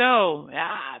that. So,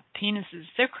 penises,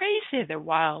 they're crazy. They're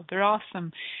wild. They're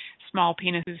awesome. Small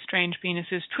penises, strange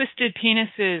penises, twisted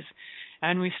penises.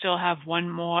 And we still have one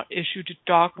more issue to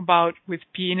talk about with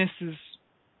penises.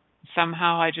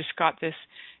 Somehow I just got this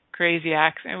crazy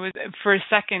accent. It was, for a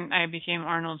second, I became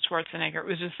Arnold Schwarzenegger. It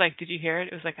was just like, did you hear it?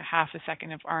 It was like a half a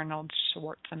second of Arnold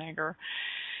Schwarzenegger.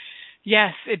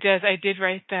 Yes, it does. I did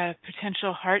write the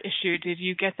potential heart issue. Did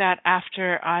you get that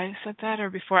after I said that or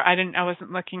before? I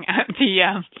wasn't looking at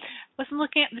the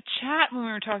chat when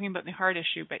we were talking about the heart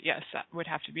issue, but yes, that would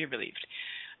have to be relieved.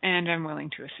 And I'm willing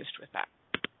to assist with that.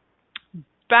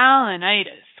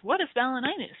 Balanitis. What is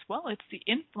balanitis? Well, it's the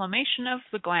inflammation of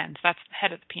the glands. That's the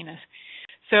head of the penis.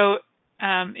 So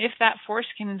if that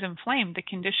foreskin is inflamed, the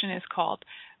condition is called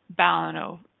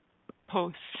balanopostitis.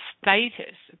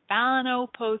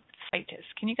 Balanopostitis.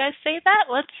 Can you guys say that?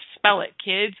 Let's spell it,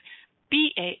 kids.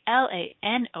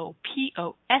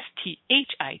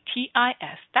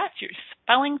 Balanopostitis. That's your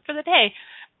spelling for the day.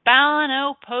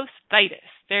 Balanopostitis.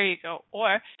 There you go.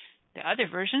 Or the other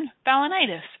version,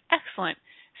 balanitis. Excellent.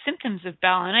 Symptoms of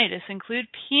balanitis include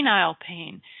penile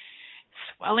pain,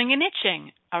 swelling and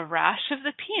itching, a rash of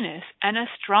the penis, and a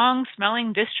strong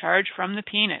smelling discharge from the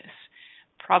penis.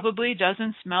 Probably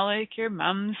doesn't smell like your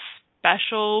mom's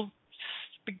special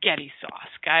spaghetti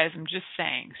sauce, guys. I'm just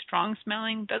saying. Strong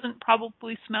smelling doesn't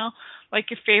probably smell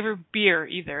like your favorite beer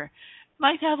either.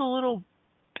 Might have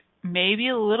maybe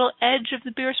a little edge of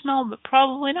the beer smell, but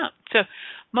probably not. So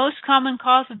most common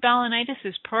cause of balanitis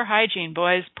is poor hygiene,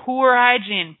 boys. Poor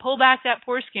hygiene. Pull back that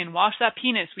foreskin. Wash that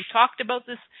penis. We talked about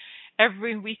this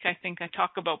every week. I think I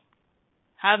talk about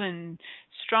having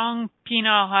strong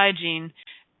penile hygiene.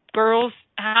 Girls,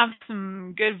 have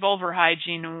some good vulvar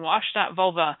hygiene and wash that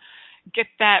vulva. Get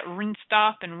that rinsed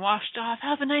off and washed off.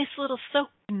 Have a nice little soak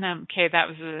in them. Okay, that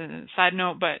was a side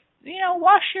note, but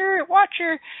wash your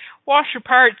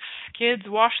parts, kids.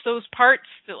 Wash those parts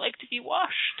that like to be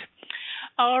washed.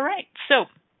 All right. So,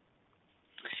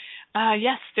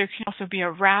 yes, there can also be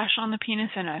a rash on the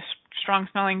penis and a strong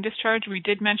smelling discharge. We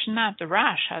did mention that. The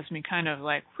rash has me kind of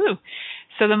like, whew.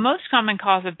 So the most common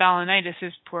cause of balanitis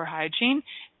is poor hygiene.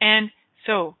 And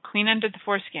so clean under the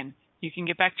foreskin. You can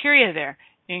get bacteria there.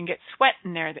 You can get sweat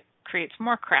in there that creates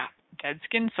more crap. Dead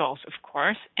skin cells, of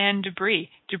course, and debris.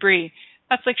 Debris.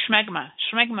 That's like schmegma.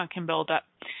 Schmegma can build up.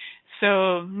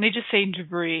 So they just say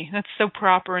debris. That's so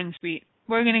proper and sweet.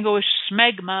 We're going to go with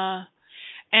schmegma.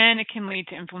 And it can lead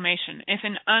to inflammation. If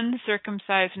an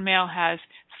uncircumcised male has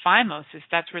phimosis,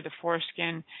 that's where the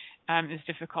foreskin is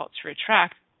difficult to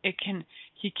retract.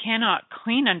 He cannot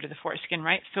clean under the foreskin,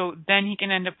 right? So then he can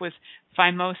end up with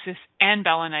phimosis and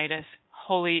balanitis.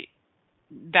 Holy,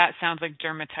 that sounds like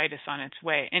dermatitis on its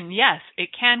way. And yes,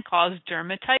 it can cause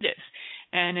dermatitis,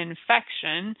 an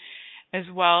infection as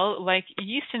well, like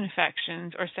yeast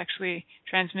infections or sexually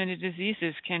transmitted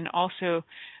diseases can also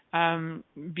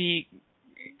be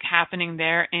happening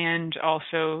there and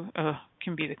also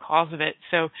can be the cause of it.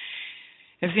 So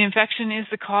if the infection is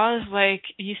the cause, like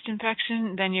yeast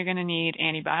infection, then you're going to need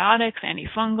antibiotics,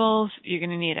 antifungals. You're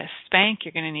going to need a spank.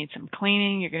 You're going to need some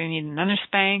cleaning. You're going to need another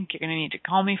spank. You're going to need to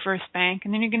call me for a spank.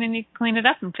 And then you're going to need to clean it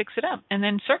up and fix it up. And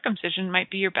then circumcision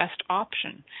might be your best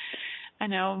option. I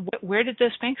know. Where did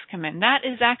those spanks come in? That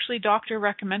is actually doctor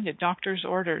recommended. Doctor's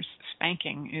orders.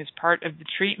 Spanking is part of the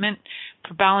treatment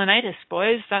for balanitis,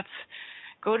 boys.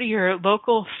 Go to your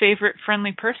local favorite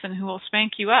friendly person who will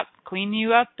spank you up, clean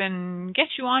you up, and get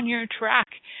you on your track.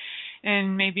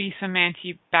 And maybe some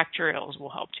antibacterials will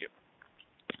help too.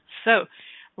 So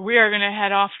we are going to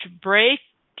head off to break.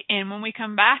 And when we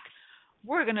come back,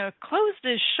 we're going to close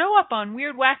this show up on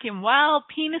weird, wacky, and wild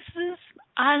penises.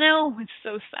 I know, it's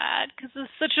so sad because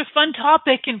it's such a fun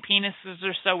topic and penises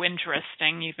are so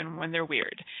interesting even when they're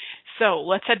weird. So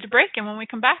let's head to break, and when we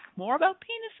come back, more about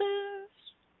penises.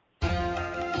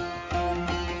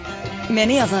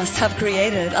 Many of us have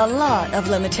created a lot of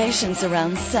limitations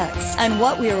around sex and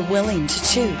what we are willing to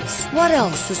choose. What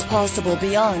else is possible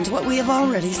beyond what we have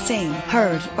already seen,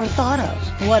 heard, or thought of?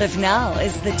 What if now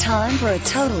is the time for a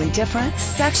totally different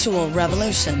sexual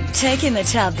revolution, taking the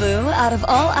taboo out of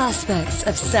all aspects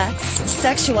of sex,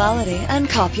 sexuality, and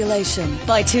copulation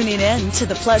by tuning in to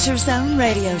the Pleasure Zone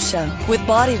radio show with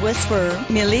body whisperer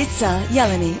Milica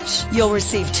Jelenic. You'll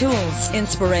receive tools,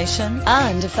 inspiration,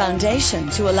 and a foundation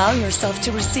to allow yourself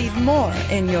to receive more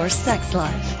in your sex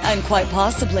life and quite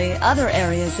possibly other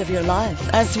areas of your life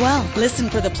as well. Listen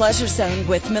for the Pleasure Zone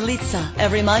with Milica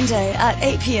every Monday at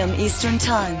 8 p.m. Eastern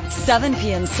Time, 7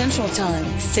 p.m. Central Time,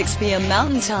 6 p.m.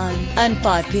 Mountain Time, and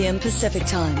 5 p.m. Pacific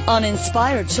Time on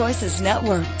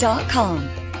InspiredChoicesNetwork.com.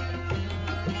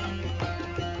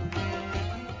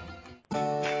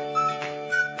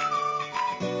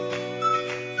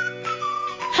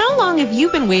 How long have you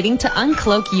been waiting to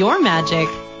uncloak your magic?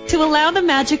 To allow the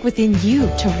magic within you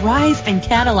to rise and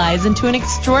catalyze into an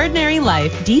extraordinary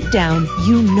life deep down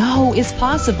you know is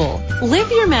possible.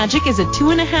 Live Your Magic is a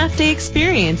 2.5-day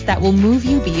experience that will move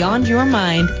you beyond your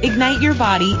mind, ignite your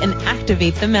body, and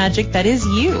activate the magic that is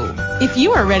you. If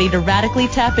you are ready to radically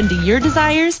tap into your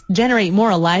desires, generate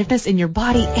more aliveness in your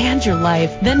body and your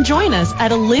life, then join us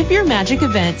at a Live Your Magic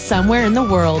event somewhere in the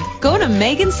world. Go to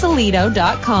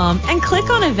megansillito.com and click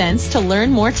on events to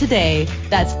learn more today.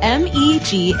 That's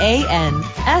MEGANSILLITO.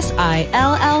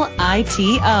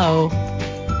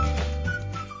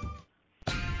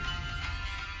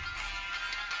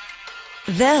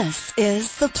 This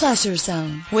is the Pleasure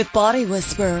Zone with body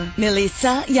whisperer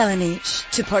Milica Jelenic.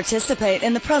 To participate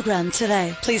in the program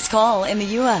today, please call in the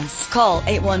U.S. Call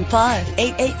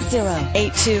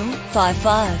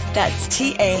 815-880-8255. That's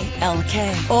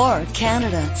TALK. Or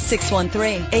Canada,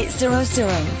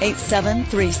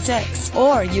 613-800-8736.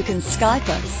 Or you can Skype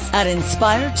us at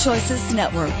Inspired Choices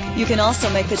Network. You can also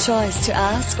make the choice to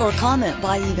ask or comment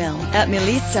by email at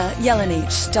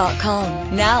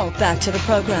milicajelenic.com. Now back to the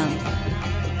program.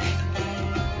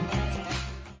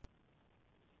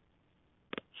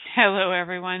 Hello,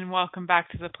 everyone. Welcome back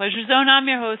to the Pleasure Zone. I'm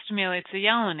your host, Milica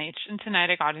Jelenic, and tonight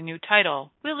I got a new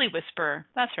title, Willie Whisperer.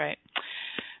 That's right.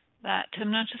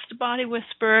 I'm not just a body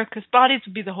whisperer, because bodies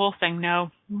would be the whole thing.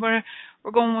 No, we're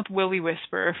going with Willie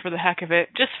Whisperer for the heck of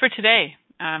it, just for today.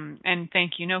 And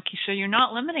thank you. No, Keisha, you're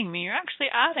not limiting me. You're actually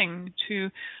adding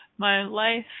to my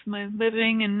life, my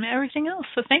living, and everything else.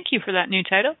 So thank you for that new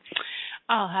title.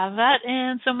 I'll have that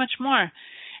and so much more.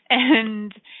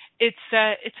 And it's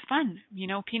fun. You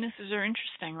know, penises are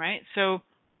interesting, right? So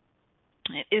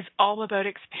it is all about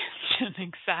expansion,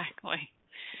 exactly.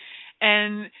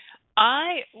 And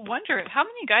I wonder, how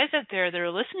many guys out there that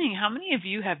are listening, how many of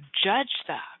you have judged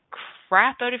the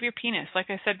crap out of your penis?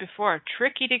 Like I said before,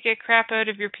 tricky to get crap out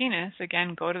of your penis.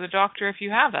 Again, go to the doctor if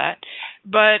you have that.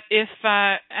 But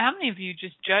how many of you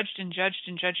just judged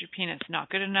your penis? Not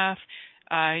good enough,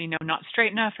 not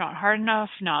straight enough, not hard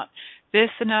enough, not this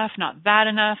enough, not that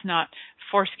enough, not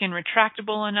foreskin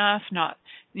retractable enough, not,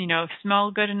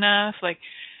 smell good enough.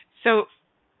 So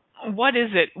what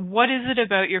is it? What is it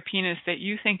about your penis that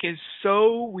you think is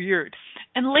so weird?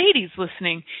 And ladies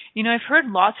listening, I've heard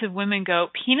lots of women go,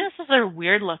 penises are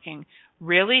weird looking.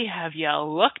 Really? Have you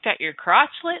looked at your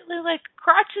crotch lately?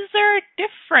 Crotches are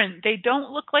different. They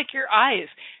don't look like your eyes.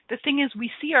 The thing is, we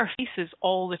see our faces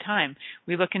all the time.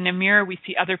 We look in the mirror, we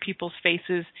see other people's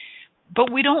faces, but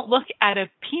we don't look at a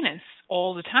penis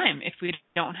all the time if we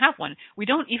don't have one. We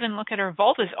don't even look at our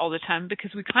vulvas all the time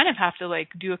because we kind of have to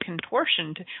do a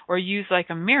contortion or use a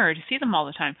mirror to see them all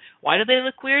the time. Why do they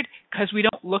look weird? Because we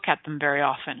don't look at them very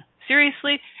often.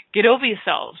 Seriously, get over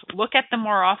yourselves. Look at them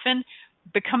more often.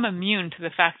 Become immune to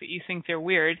the fact that you think they're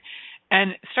weird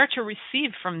and start to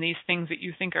receive from these things that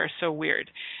you think are so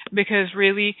weird. Because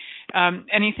really,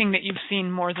 anything that you've seen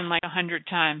more than 100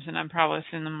 times, and I've probably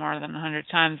seen them more than 100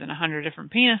 times and 100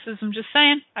 different penises, I'm just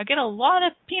saying, I get a lot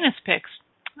of penis pics.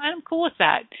 I'm cool with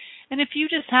that. And if you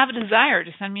just have a desire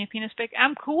to send me a penis pic,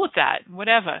 I'm cool with that.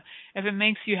 Whatever. If it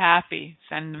makes you happy,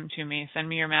 send them to me. Send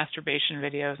me your masturbation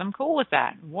videos. I'm cool with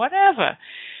that. Whatever.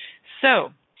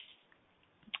 So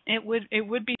it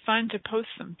would be fun to post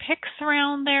some pics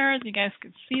around there. You guys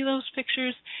could see those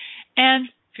pictures, and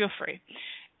feel free.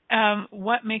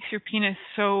 What makes your penis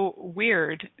so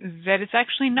weird that it's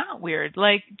actually not weird?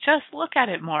 Like, just look at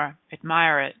it more,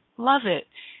 admire it, love it.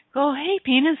 Go, hey,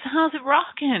 penis, how's it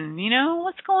rocking? You know,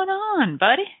 what's going on,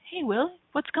 buddy? Hey, Willie,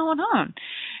 what's going on?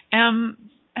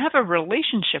 Have a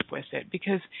relationship with it,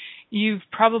 because you've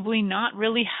probably not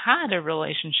really had a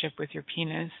relationship with your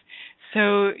penis.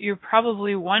 So you're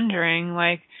probably wondering,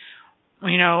 like,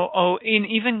 you know, and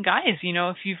even guys, you know,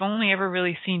 if you've only ever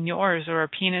really seen yours or a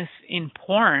penis in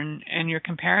porn and you're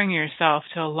comparing yourself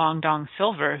to a Long Dong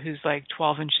Silver who's like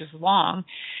 12 inches long,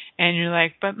 and you're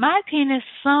like, but my penis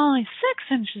is only 6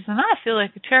 inches and I feel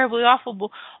like a terribly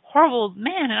awful, horrible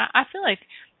man, and I feel like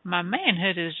my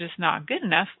manhood is just not good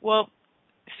enough. Well,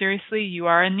 seriously, you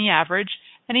are in the average.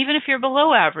 And even if you're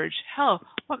below average, hell,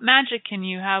 what magic can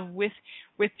you have with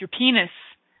your penis?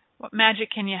 What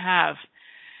magic can you have?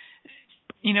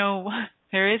 You know,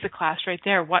 there is a class right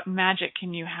there. What magic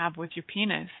can you have with your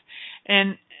penis?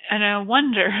 And I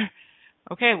wonder,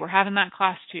 okay, we're having that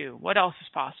class too. What else is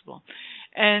possible?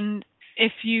 And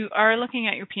if you are looking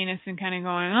at your penis and kind of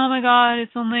going, oh my God,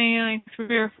 it's only like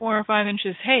 3 or 4 or 5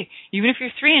 inches. Hey, even if you're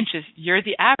 3 inches, you're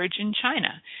the average in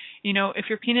China. You know, if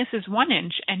your penis is 1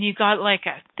 inch and you got like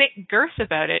a thick girth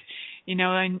about it, you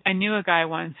know, I knew a guy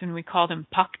once and we called him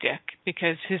Puck Dick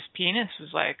because his penis was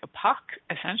like a puck.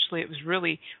 Essentially, it was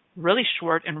really, really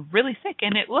short and really thick,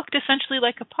 and it looked essentially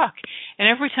like a puck. And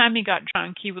every time he got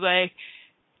drunk, he would like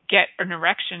get an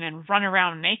erection and run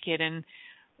around naked, and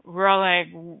we're all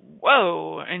like,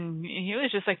 whoa. And he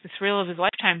was just like the thrill of his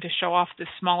lifetime to show off the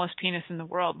smallest penis in the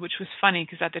world, which was funny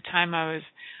because at the time I was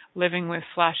living with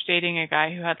 / dating a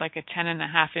guy who had like a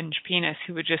 10.5-inch penis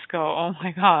who would just go, oh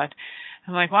my God.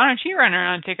 I'm like, why don't you run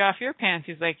around and take off your pants?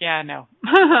 He's like, yeah, no.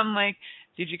 I'm like,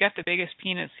 dude, you got the biggest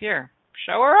penis here.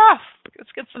 Show her off.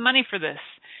 Let's get some money for this.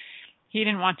 He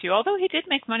didn't want to, although he did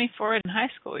make money for it in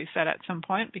high school, he said at some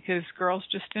point, because girls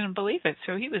just didn't believe it.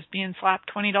 So he was being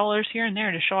slapped $20 here and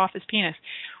there to show off his penis.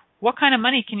 What kind of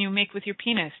money can you make with your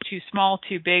penis? Too small,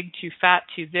 too big, too fat,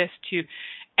 too this, too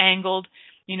angled?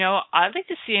 You know, I'd like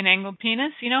to see an angled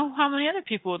penis. You know, how many other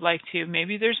people would like to?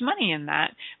 Maybe there's money in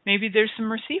that. Maybe there's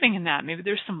some receiving in that. Maybe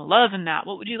there's some love in that.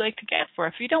 What would you like to get for?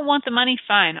 If you don't want the money,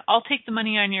 fine. I'll take the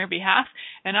money on your behalf,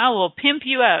 and I will pimp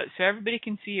you out so everybody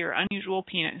can see your unusual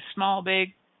penis. Small,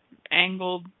 big,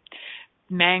 angled,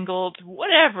 mangled,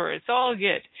 whatever. It's all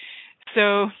good.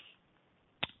 So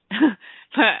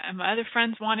my other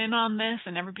friends want in on this,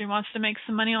 and everybody wants to make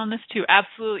some money on this too.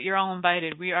 Absolutely, you're all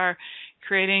invited. We are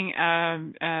creating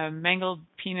mangled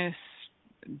penis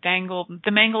dangle. The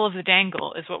mangle of the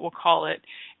dangle is what we'll call it.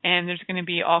 And there's going to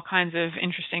be all kinds of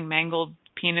interesting mangled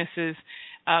penises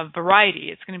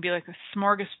variety. It's going to be like a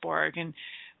smorgasbord. And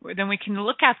then we can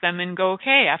look at them and go,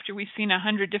 okay, after we've seen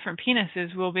 100 different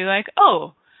penises, we'll be like,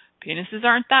 oh, penises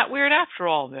aren't that weird after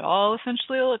all. They all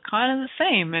essentially look kind of the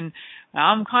same. And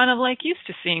I'm kind of like used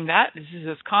to seeing that. This is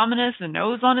as common as the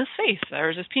nose on his face.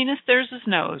 There's his penis, there's his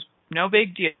nose. No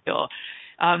big deal.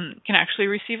 Can actually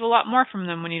receive a lot more from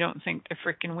them when you don't think they're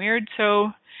freaking weird.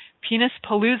 So, Penis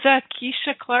Palooza,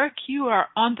 Keisha Clark, you are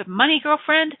on the money,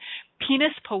 girlfriend.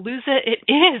 Penis Palooza, it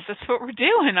is. That's what we're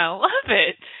doing. I love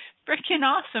it. Freaking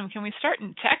awesome. Can we start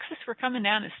in Texas? We're coming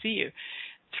down to see you.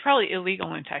 It's probably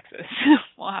illegal in Texas.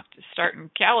 We'll have to start in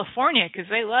California because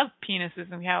they love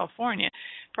penises in California.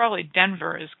 Probably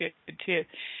Denver is good too.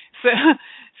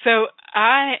 So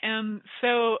I am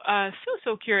so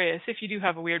curious. If you do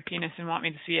have a weird penis and want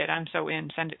me to see it, I'm so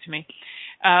in. Send it to me.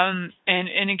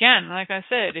 And again, like I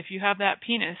said, if you have that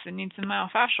penis that needs some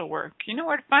myofascial work, you know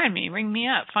where to find me. Ring me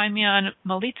up. Find me on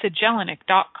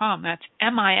milicajelenic.com. That's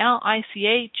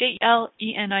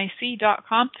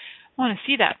MILICAJLENIC.com. I want to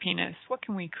see that penis. What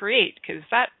can we create? Because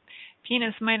that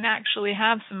penis might actually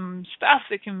have some stuff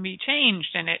that can be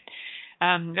changed in it.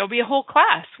 There'll be a whole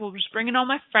class. We'll just bring in all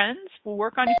my friends. We'll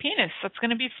work on your penis. That's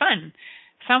going to be fun.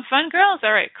 Sound fun, girls?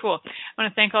 All right, cool. I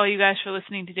want to thank all you guys for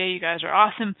listening today. You guys are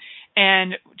awesome.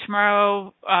 And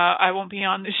tomorrow I won't be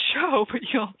on the show, but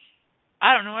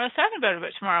I don't know what I was talking about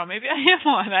tomorrow. Maybe I am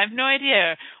on. I have no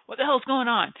idea what the hell's going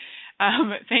on.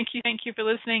 Thank you for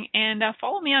listening, and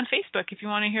follow me on Facebook if you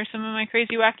want to hear some of my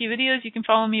crazy, wacky videos. You can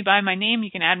follow me by my name.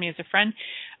 You can add me as a friend.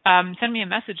 Send me a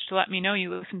message to let me know you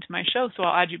listen to my show, so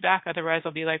I'll add you back. Otherwise,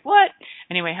 I'll be like, what?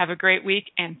 Anyway, have a great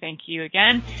week, and thank you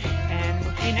again, and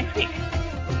we'll see you next week.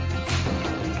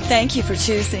 Thank you for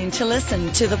choosing to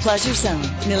listen to The Pleasure Zone.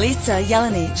 Milica,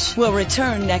 Jelenic will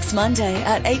return next Monday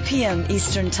at 8 p.m.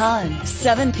 Eastern Time,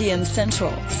 7 p.m.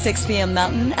 Central, 6 p.m.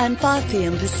 Mountain, and 5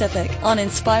 p.m. Pacific on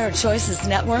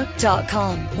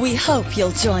InspiredChoicesNetwork.com. We hope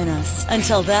you'll join us.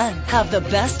 Until then, have the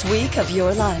best week of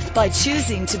your life by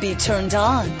choosing to be turned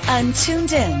on and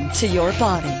tuned in to your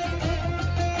body.